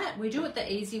do that? We do it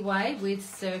the easy way with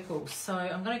circles. So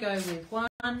I'm going to go with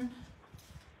 1,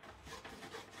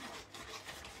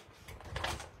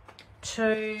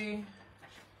 2,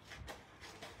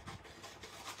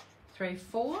 3,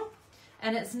 4.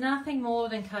 And it's nothing more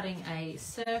than cutting a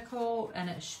circle, and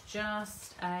it's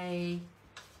just a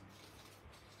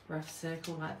rough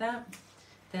circle like that.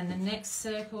 Then the next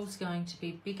circle is going to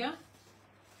be bigger.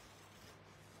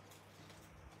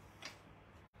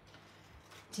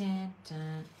 Dun,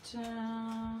 dun,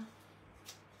 dun.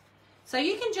 So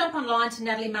you can jump online to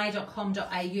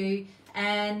nataliemay.com.au,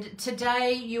 and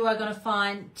today you are going to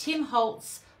find Tim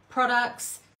Holtz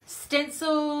products,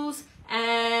 stencils,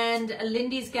 and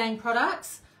Lindy's Gang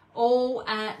products, all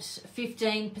at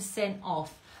 15%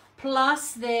 off.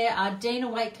 Plus there are Dina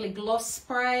Wakley gloss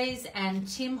sprays and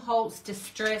Tim Holtz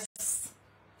Distress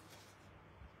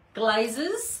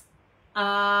glazes,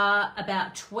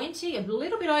 about 20, a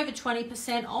little bit over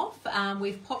 20% off.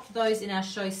 We've popped those in our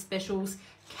show specials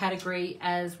category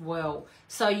as well.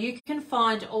 So you can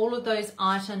find all of those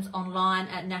items online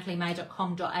at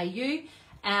nataliemay.com.au.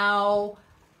 Our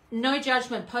No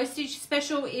Judgment postage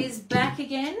special is back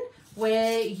again,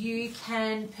 where you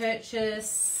can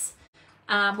purchase,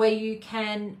 where you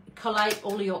can collate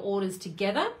all your orders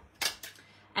together.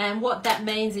 And what that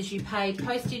means is you pay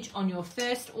postage on your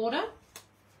first order.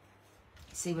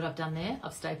 See what I've done there?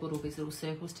 I've stapled all these little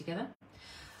circles together.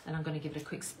 And I'm going to give it a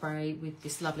quick spray with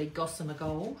this lovely Gossamer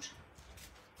Gold.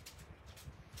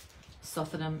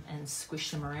 Soften them and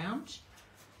squish them around.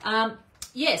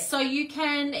 Yes, so you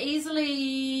can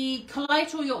easily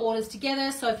collate all your orders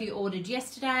together. So if you ordered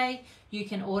yesterday, you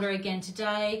can order again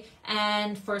today.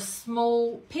 And for a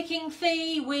small picking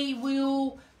fee, we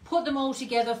will put them all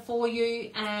together for you,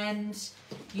 and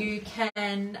you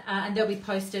can, and they'll be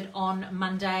posted on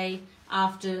Monday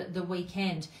after the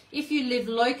weekend. If you live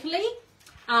locally,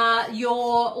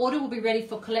 your order will be ready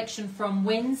for collection from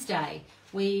Wednesday.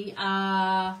 We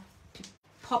are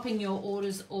popping your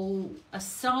orders all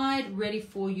aside, ready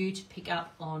for you to pick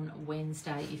up on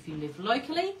Wednesday if you live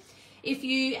locally. If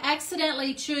you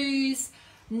accidentally choose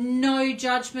No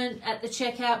Judgment at the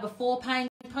checkout before paying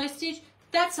postage,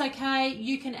 that's okay.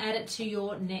 You can add it to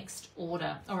your next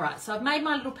order. All right, so I've made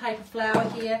my little paper flower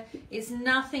here. It's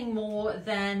nothing more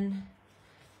than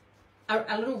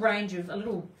a little range of, a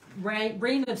little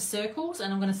ream of circles,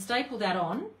 and I'm going to staple that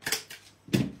on.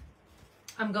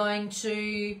 I'm going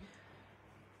to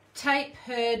tape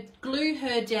her, glue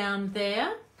her down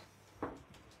there.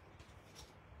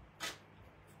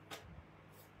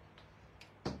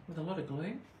 With a lot of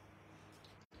glue.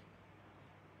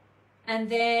 And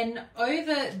then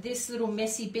over this little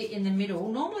messy bit in the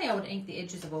middle, normally I would ink the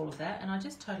edges of all of that, and I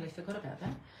just totally forgot about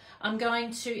that. I'm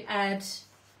going to add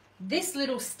this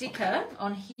little sticker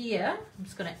on here. I'm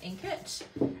just going to ink it.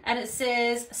 And it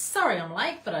says, sorry I'm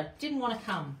late, but I didn't want to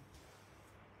come.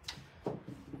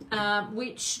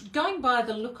 Which, going by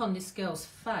the look on this girl's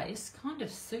face, kind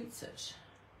of suits it.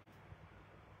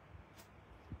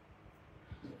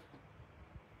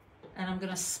 And I'm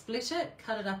going to split it,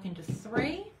 cut it up into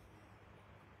 3.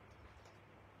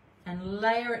 And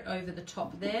layer it over the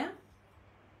top there.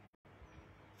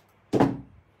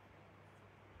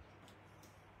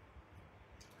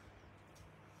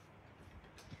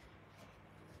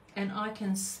 And I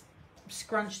can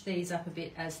scrunch these up a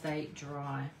bit as they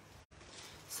dry.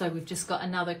 So we've just got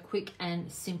another quick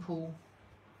and simple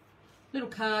little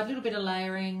card, little bit of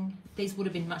layering. These would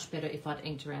have been much better if I'd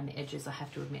inked around the edges, I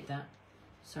have to admit that.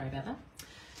 Sorry about that.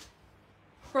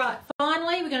 Right,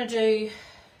 finally we're going to do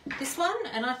this one,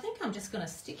 and I think I'm just going to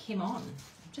stick him on.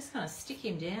 I'm just going to stick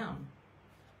him down.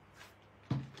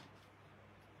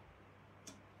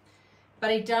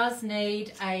 But he does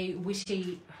need a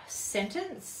witty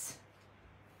sentence.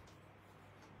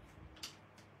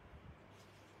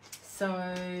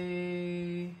 So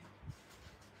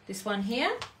this one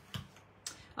here,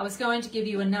 I was going to give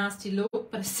you a nasty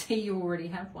look, but I see you already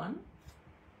have one.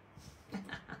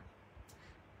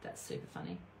 That's super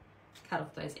funny. Cut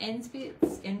off those end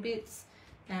bits,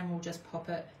 and we'll just pop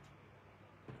it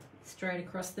straight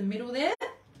across the middle there.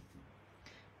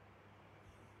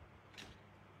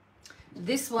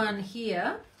 This one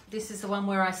here, this is the one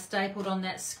where I stapled on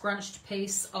that scrunched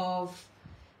piece of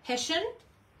Hessian.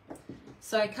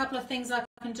 So a couple of things I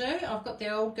can do. I've got the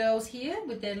old girls here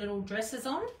with their little dresses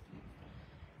on,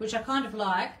 which I kind of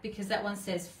like because that one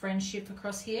says friendship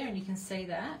across here and you can see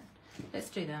that. Let's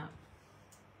do that.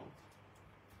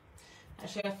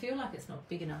 Actually, I feel like it's not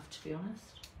big enough, to be honest.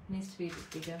 It needs to be a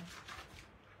bit bigger.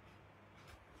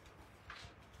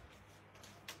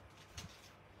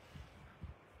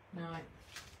 No.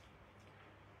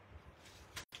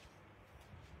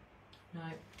 No.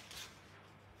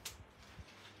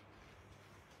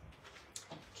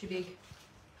 Too big.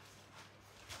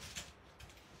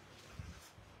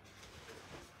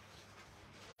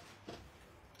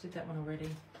 Did that one already.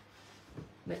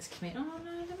 Let's commit. Oh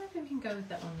no, maybe we can go with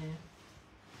that one there.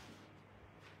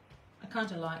 I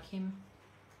kind of like him.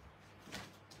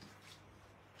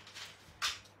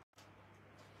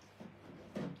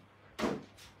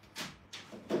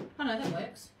 Oh no, that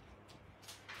works.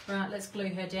 Right, let's glue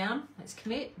her down. Let's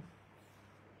commit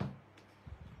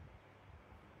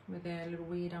with our little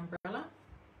weird umbrella.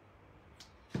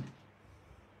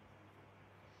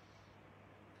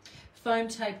 Foam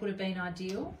tape would have been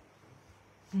ideal,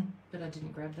 but I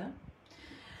didn't grab that.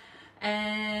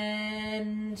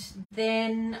 And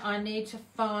then I need to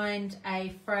find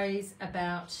a phrase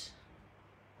about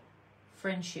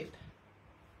friendship.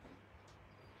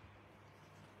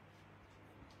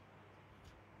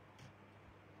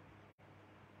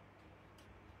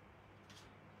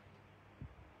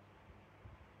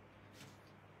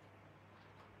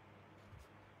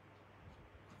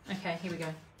 Okay, here we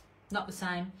go. Not the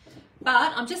same.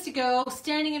 But I'm just a girl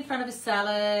standing in front of a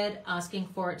salad asking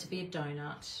for it to be a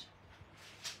donut.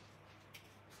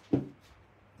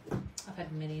 I've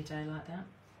had many a day like that.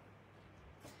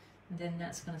 And then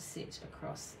that's going to sit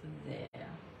across there.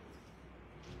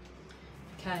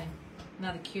 Okay,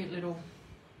 another cute little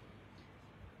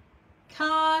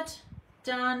card.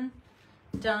 Done,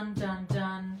 done, done,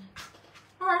 done.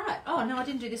 All right. Oh, no, I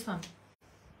didn't do this one.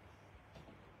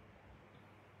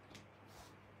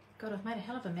 God, I've made a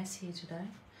hell of a mess here today.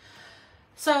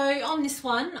 So on this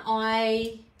one,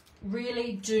 I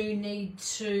really do need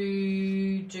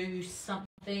to do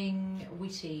something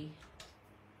witty.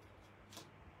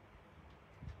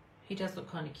 He does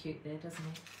look kind of cute there, doesn't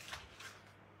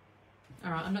he?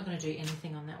 All right, I'm not going to do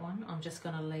anything on that one. I'm just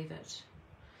going to leave it.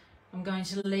 I'm going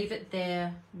to leave it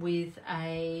there with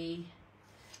a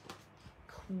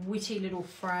witty little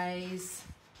phrase.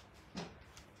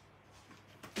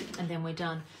 And then we're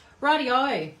done.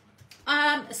 Rightio.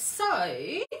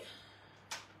 So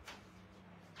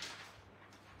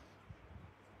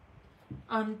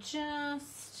I'm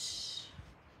just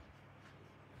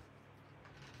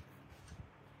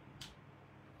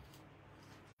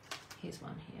here's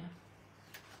one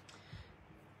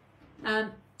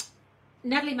here.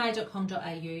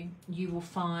 nataliemay.com.au, you will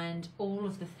find all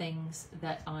of the things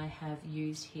that I have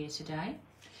used here today.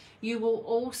 You will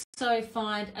also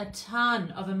find a ton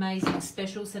of amazing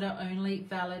specials that are only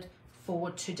valid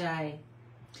for today.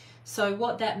 So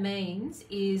what that means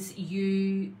is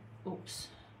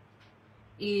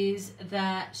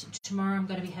that tomorrow I'm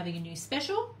going to be having a new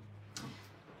special,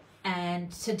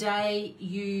 and today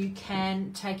you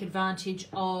can take advantage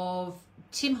of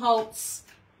Tim Holtz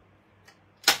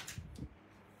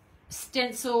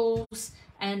stencils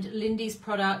and Lindy's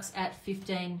products at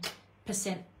 15%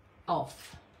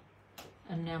 off.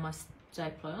 And now my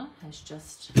stapler has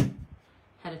just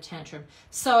had a tantrum.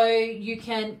 So you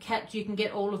can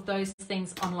get all of those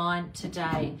things online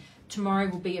today. Tomorrow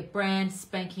will be a brand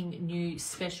spanking new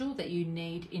special that you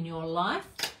need in your life.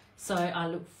 So I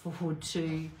look forward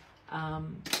to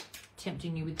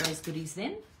tempting you with those goodies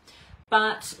then.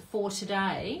 But for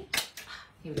today,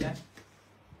 here we go.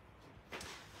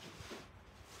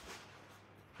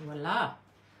 Voila,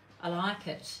 I like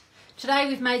it. Today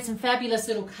we've made some fabulous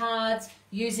little cards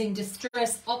using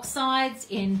distressed oxides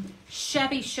in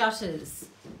shabby shutters,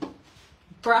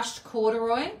 brushed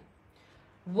corduroy,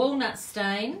 walnut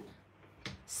stain,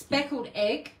 speckled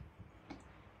egg,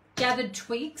 gathered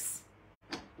twigs,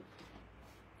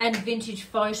 and vintage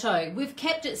photo. We've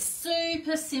kept it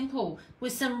super simple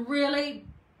with some really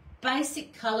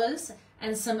basic colours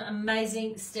and some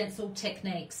amazing stencil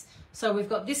techniques. So we've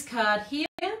got this card here.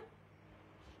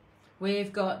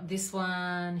 We've got this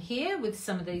one here with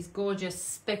some of these gorgeous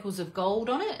speckles of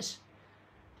gold on it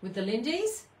with the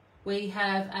Lindy's. We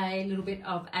have a little bit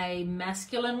of a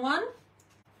masculine one.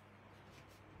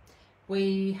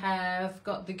 We have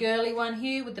got the girly one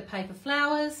here with the paper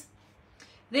flowers.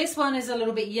 This one is a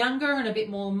little bit younger and a bit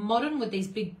more modern with these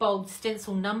big bold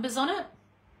stencil numbers on it.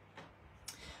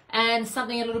 And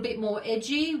something a little bit more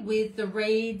edgy with the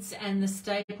reeds and the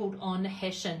stapled on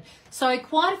Hessian. So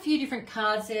quite a few different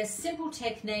cards there, simple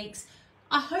techniques.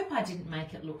 I hope I didn't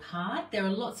make it look hard. There are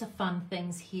lots of fun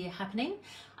things here happening.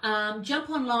 Jump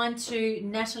online to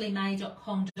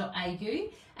nataliemay.com.au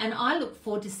and I look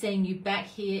forward to seeing you back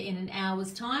here in an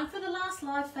hour's time for the last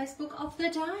live Facebook of the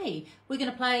day. We're going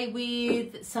to play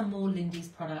with some more Lindy's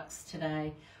products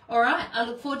today. All right, I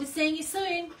look forward to seeing you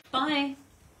soon. Bye.